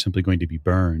eventuality, they're simply going to be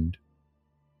burned,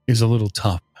 is a little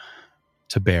tough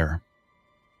to bear.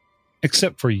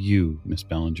 Except for you, Miss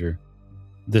Bellinger.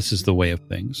 This is the way of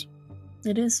things.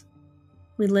 It is.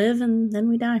 We live and then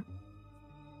we die.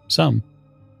 Some.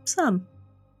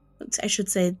 I should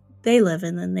say they live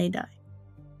and then they die.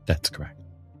 That's correct.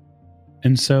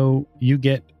 And so you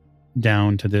get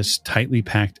down to this tightly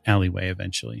packed alleyway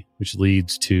eventually, which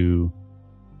leads to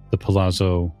the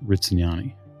Palazzo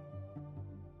Rizziniani.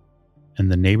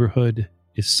 And the neighborhood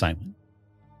is silent.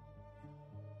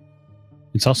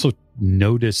 It's also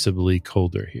noticeably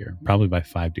colder here, probably by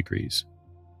 5 degrees.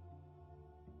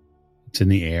 It's in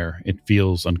the air. It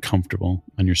feels uncomfortable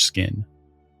on your skin.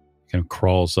 It kind of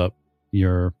crawls up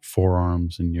your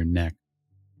forearms and your neck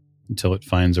until it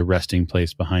finds a resting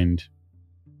place behind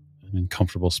an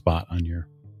uncomfortable spot on your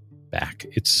back.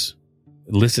 It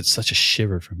elicits such a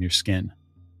shiver from your skin.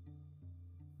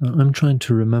 I'm trying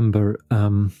to remember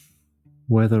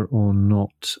whether or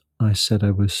not I said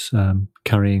I was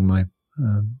carrying my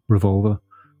revolver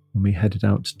when we headed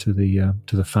out to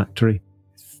the factory.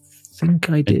 I think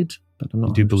I did, but I'm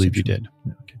not. I do believe you sure. did.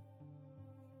 Yeah, okay.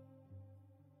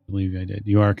 I believe I did.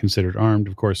 You are considered armed.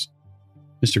 Of course,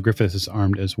 Mr. Griffith is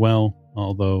armed as well,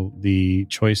 although the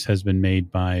choice has been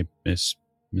made by Miss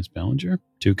Bellinger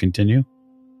to continue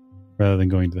rather than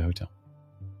going to the hotel.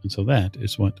 And so that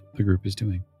is what the group is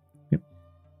doing. Yep.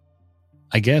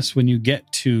 I guess when you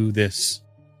get to this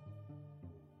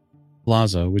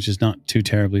plaza, which is not too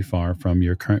terribly far from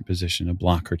your current position, a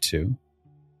block or two,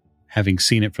 having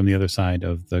seen it from the other side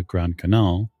of the Grand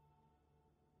Canal,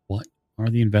 what are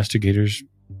the investigators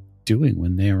doing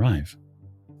when they arrive?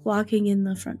 Walking in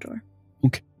the front door.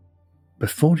 Okay.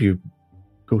 Before you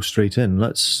go straight in,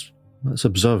 let's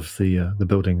observe the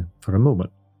building for a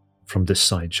moment from this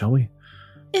side, shall we?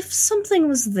 If something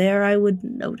was there, I would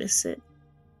notice it.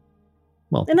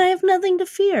 Well, And I have nothing to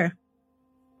fear.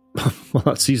 well,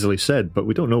 that's easily said, but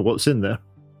we don't know what's in there.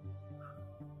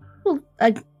 Well,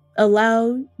 I'd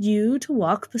allow you to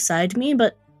walk beside me,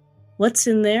 but what's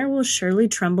in there will surely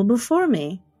tremble before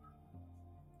me.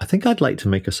 I think I'd like to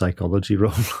make a psychology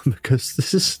roll because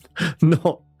this is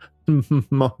not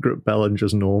Margaret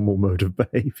Bellinger's normal mode of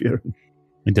behavior.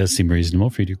 It does seem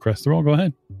reasonable for you to cross the roll. Go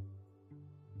ahead.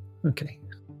 Okay.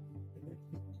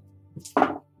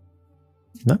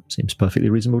 No, seems perfectly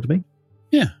reasonable to me.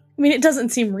 Yeah. I mean, it doesn't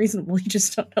seem reasonable. You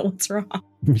just don't know what's wrong.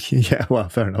 Yeah, well,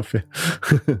 fair enough. Yeah.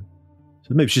 So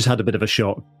maybe she's had a bit of a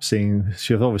shock seeing,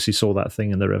 she obviously saw that thing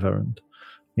in the river, and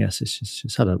yes,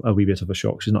 she's had a wee bit of a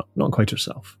shock. She's not quite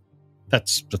herself.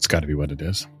 That's got to be what it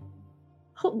is.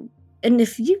 Oh, and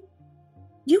if you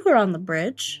were on the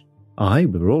bridge. Aye,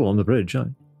 we were all on the bridge,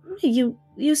 aye.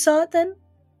 You saw it then?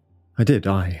 I did,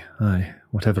 aye,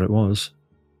 whatever it was.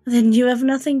 Then you have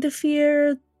nothing to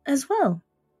fear as well.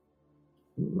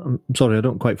 I'm sorry, I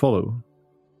don't quite follow.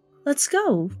 Let's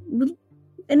go.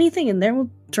 Anything in there will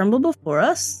tremble before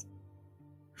us,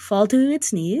 fall to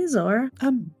its knees, or...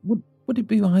 Would it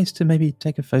be wise to maybe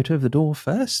take a photo of the door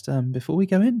first, before we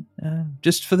go in?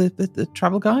 Just for the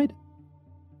travel guide?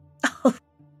 Oh,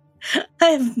 I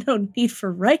have no need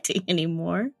for writing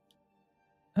anymore.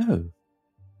 Oh.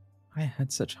 I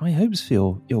had such high hopes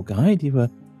for your guide. You were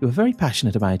very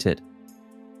passionate about it.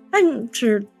 I'm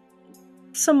sure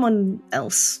someone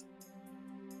else,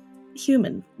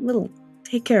 human, will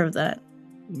take care of that.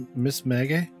 Miss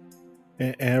Maggie,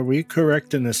 are we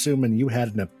correct in assuming you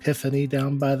had an epiphany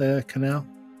down by the canal?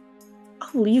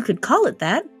 Oh, you could call it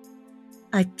that.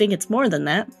 I think it's more than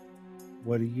that.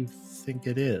 What do you think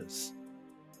it is?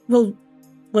 Well,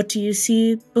 what do you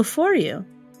see before you?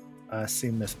 I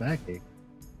see Miss Maggie.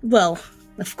 Well,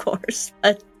 of course,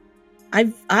 but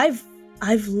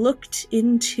I've looked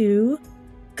into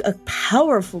a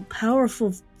powerful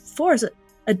force,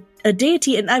 a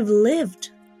deity, and I've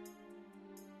lived.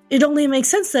 It only makes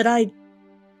sense that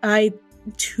I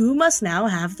too must now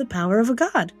have the power of a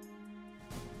god.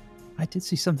 I did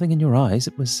see something in your eyes.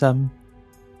 It was,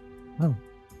 well,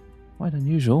 quite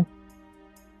unusual.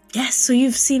 Yes, so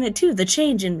you've seen it too, the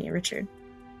change in me, Richard.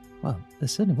 Well, there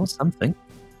certainly was something.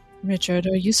 Richard,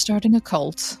 are you starting a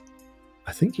cult?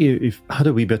 I think you've had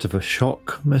a wee bit of a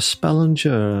shock, Miss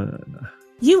Ballinger.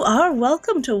 You are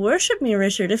welcome to worship me,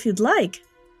 Richard, if you'd like.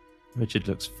 Richard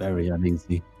looks very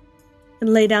uneasy.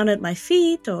 And lay down at my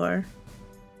feet, or...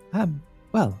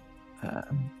 Well,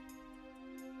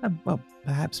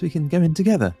 perhaps we can go in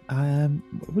together.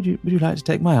 Would you like to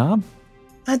take my arm?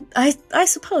 I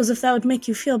suppose if that would make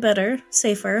you feel better,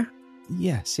 safer.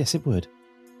 Yes, it would.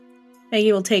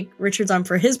 Maggie will take Richard's arm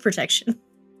for his protection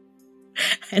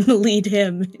and lead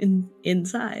him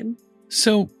inside.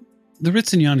 So, the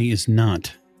Rizziniani is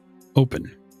not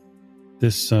open.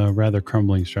 This rather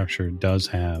crumbling structure does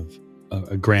have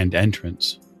a grand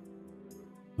entrance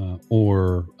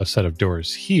or a set of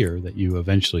doors here that you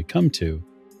eventually come to,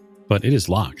 but it is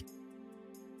locked.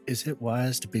 Is it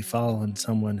wise to be following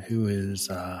someone who is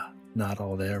not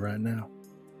all there right now?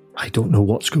 I don't know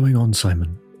what's going on,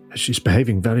 Simon. She's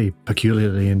behaving very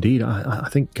peculiarly indeed. I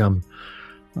think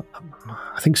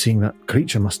seeing that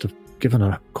creature must have given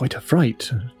her quite a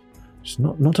fright. She's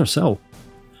not herself.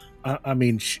 I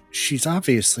mean, she's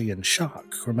obviously in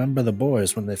shock. Remember the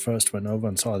boys when they first went over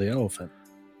and saw the elephant?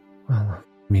 Well,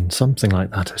 I mean, something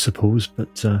like that, I suppose,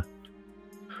 but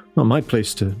not my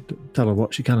place to tell her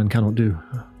what she can and cannot do.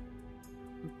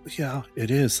 Yeah,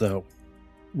 it is, though.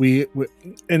 We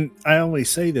and I only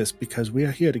say this because we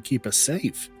are here to keep us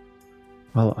safe.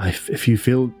 Well, if you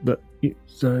feel that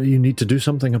you need to do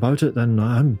something about it, then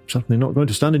I'm certainly not going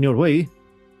to stand in your way.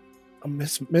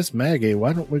 Miss Maggie,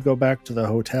 why don't we go back to the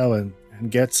hotel and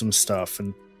get some stuff?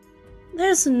 And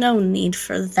there's no need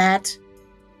for that.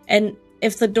 And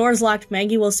if the door's locked,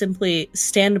 Maggie will simply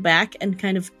stand back and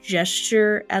kind of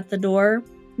gesture at the door.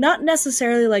 Not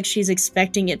necessarily like she's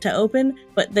expecting it to open,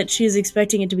 but that she's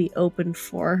expecting it to be opened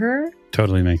for her.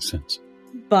 Totally makes sense.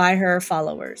 By her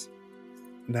followers.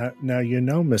 Now you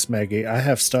know, Miss Maggie, I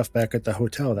have stuff back at the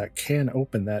hotel that can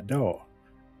open that door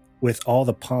with all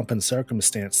the pomp and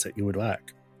circumstance that you would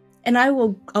like. And I'll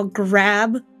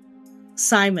grab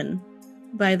Simon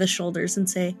by the shoulders and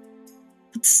say,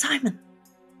 but Simon,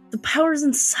 the power's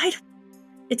inside.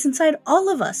 It's inside all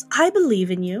of us. I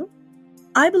believe in you.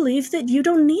 I believe that you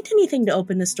don't need anything to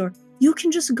open this door. You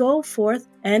can just go forth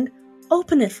and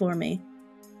open it for me.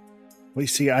 Well, you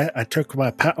see, I took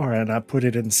my power and I put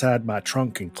it inside my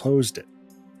trunk and closed it.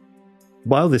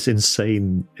 While this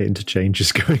insane interchange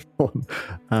is going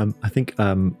on, I think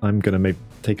I'm going to maybe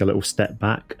take a little step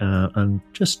back and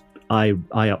just eye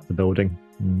up the building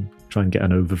and try and get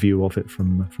an overview of it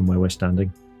from where we're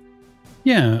standing.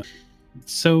 Yeah.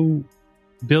 So,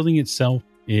 building itself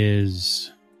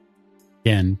is,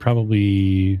 again,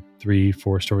 probably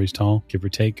 3-4 stories tall, give or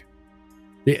take.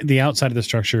 The outside of the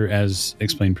structure, as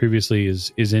explained previously,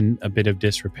 is in a bit of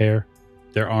disrepair.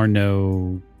 There are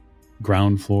no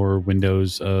ground floor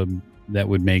windows that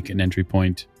would make an entry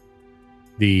point.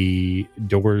 The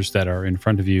doors that are in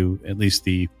front of you, at least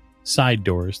the side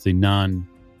doors, the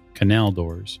non-canal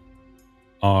doors,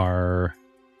 are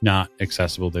not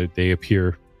accessible. They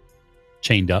appear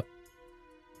chained up.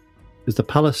 Is the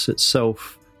palace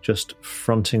itself just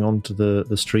fronting onto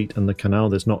the street and the canal?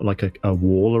 There's not like a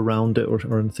wall around it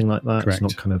or anything like that? Correct.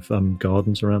 It's not kind of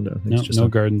gardens around it? I think No, it's just no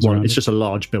gardens around It's it. just a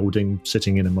large building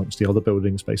sitting in amongst the other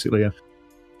buildings, basically, yeah.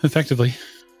 Effectively.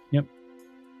 Yep.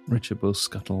 Richard will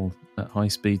scuttle at high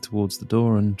speed towards the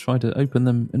door and try to open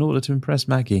them in order to impress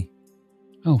Maggie.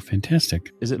 Oh,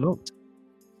 fantastic. Is it locked?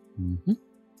 Mm-hmm.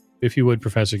 If you would,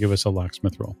 Professor, give us a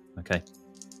locksmith roll. Okay.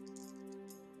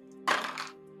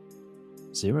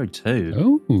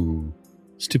 02. Oh,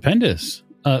 stupendous.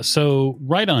 So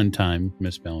right on time,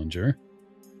 Miss Bellinger.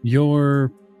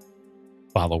 Your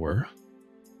follower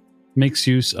makes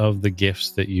use of the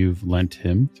gifts that you've lent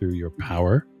him through your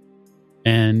power,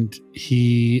 and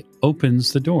he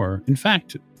opens the door. In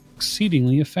fact,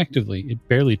 exceedingly effectively. It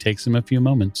barely takes him a few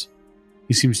moments.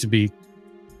 He seems to be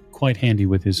quite handy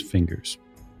with his fingers.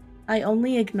 I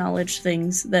only acknowledge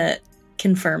things that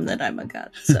confirm that I'm a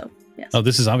god. So, yes. Oh,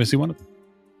 this is obviously one of them.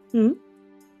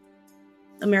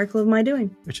 A miracle of my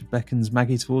doing. Richard beckons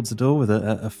Maggie towards the door with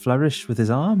a flourish with his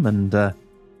arm and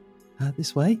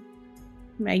this way.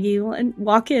 Maggie will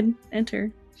walk in,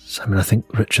 enter. Simon, I think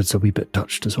Richard's a wee bit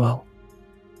touched as well.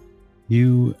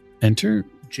 You enter.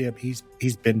 Jib, he's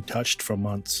been touched for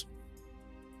months.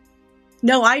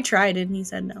 No, I tried and he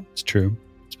said no. It's true.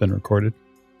 It's been recorded.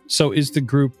 So is the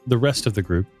rest of the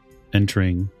group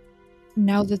entering?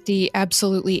 Now that the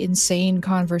absolutely insane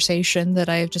conversation that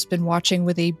I have just been watching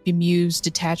with a bemused,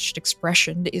 detached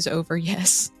expression is over,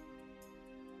 yes.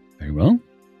 Very well.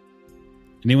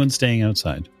 Anyone staying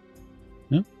outside?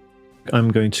 No?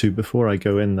 I'm going to, before I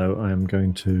go in though, I am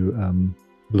going to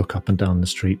look up and down the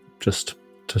street just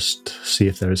to see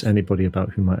if there is anybody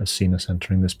about who might have seen us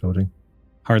entering this building.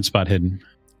 Hard spot hidden.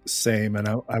 Same, and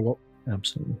I will.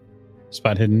 Absolutely.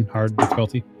 Spot hidden, hard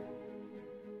difficulty.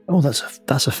 Oh,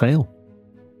 that's a fail.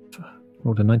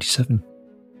 Rolled a 97.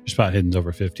 Your spot hidden's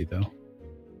over 50, though.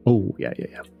 Oh, yeah.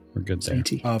 We're good It's there.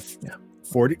 80. Yeah.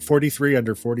 43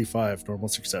 under 45, normal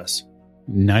success.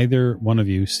 Neither one of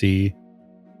you see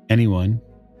anyone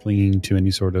clinging to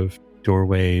any sort of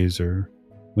doorways or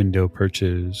window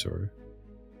perches or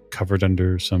covered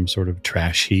under some sort of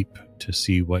trash heap to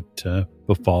see what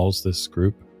befalls this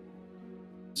group.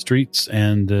 Streets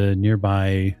and the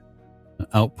nearby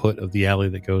output of the alley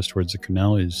that goes towards the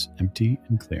canal is empty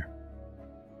and clear.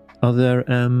 Are there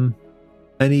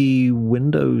any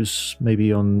windows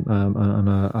maybe on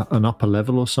an upper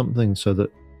level or something so that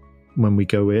when we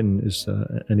go in, is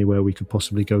anywhere we could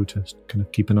possibly go to kind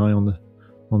of keep an eye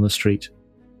on the street?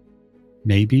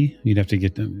 Maybe you'd have to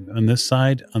get them on this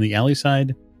side, on the alley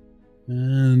side,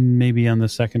 and maybe on the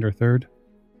second or third.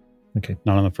 Okay.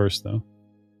 Not on the first, though.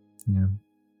 Yeah.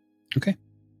 Okay.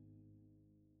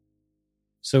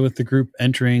 So with the group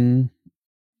entering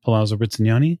Palazzo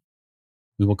Rizziniani,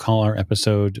 we will call our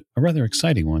episode, a rather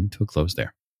exciting one, to a close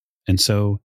there. And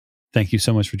so thank you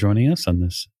so much for joining us on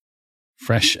this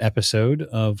fresh episode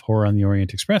of Horror on the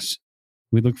Orient Express.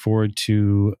 We look forward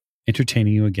to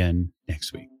entertaining you again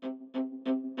next week.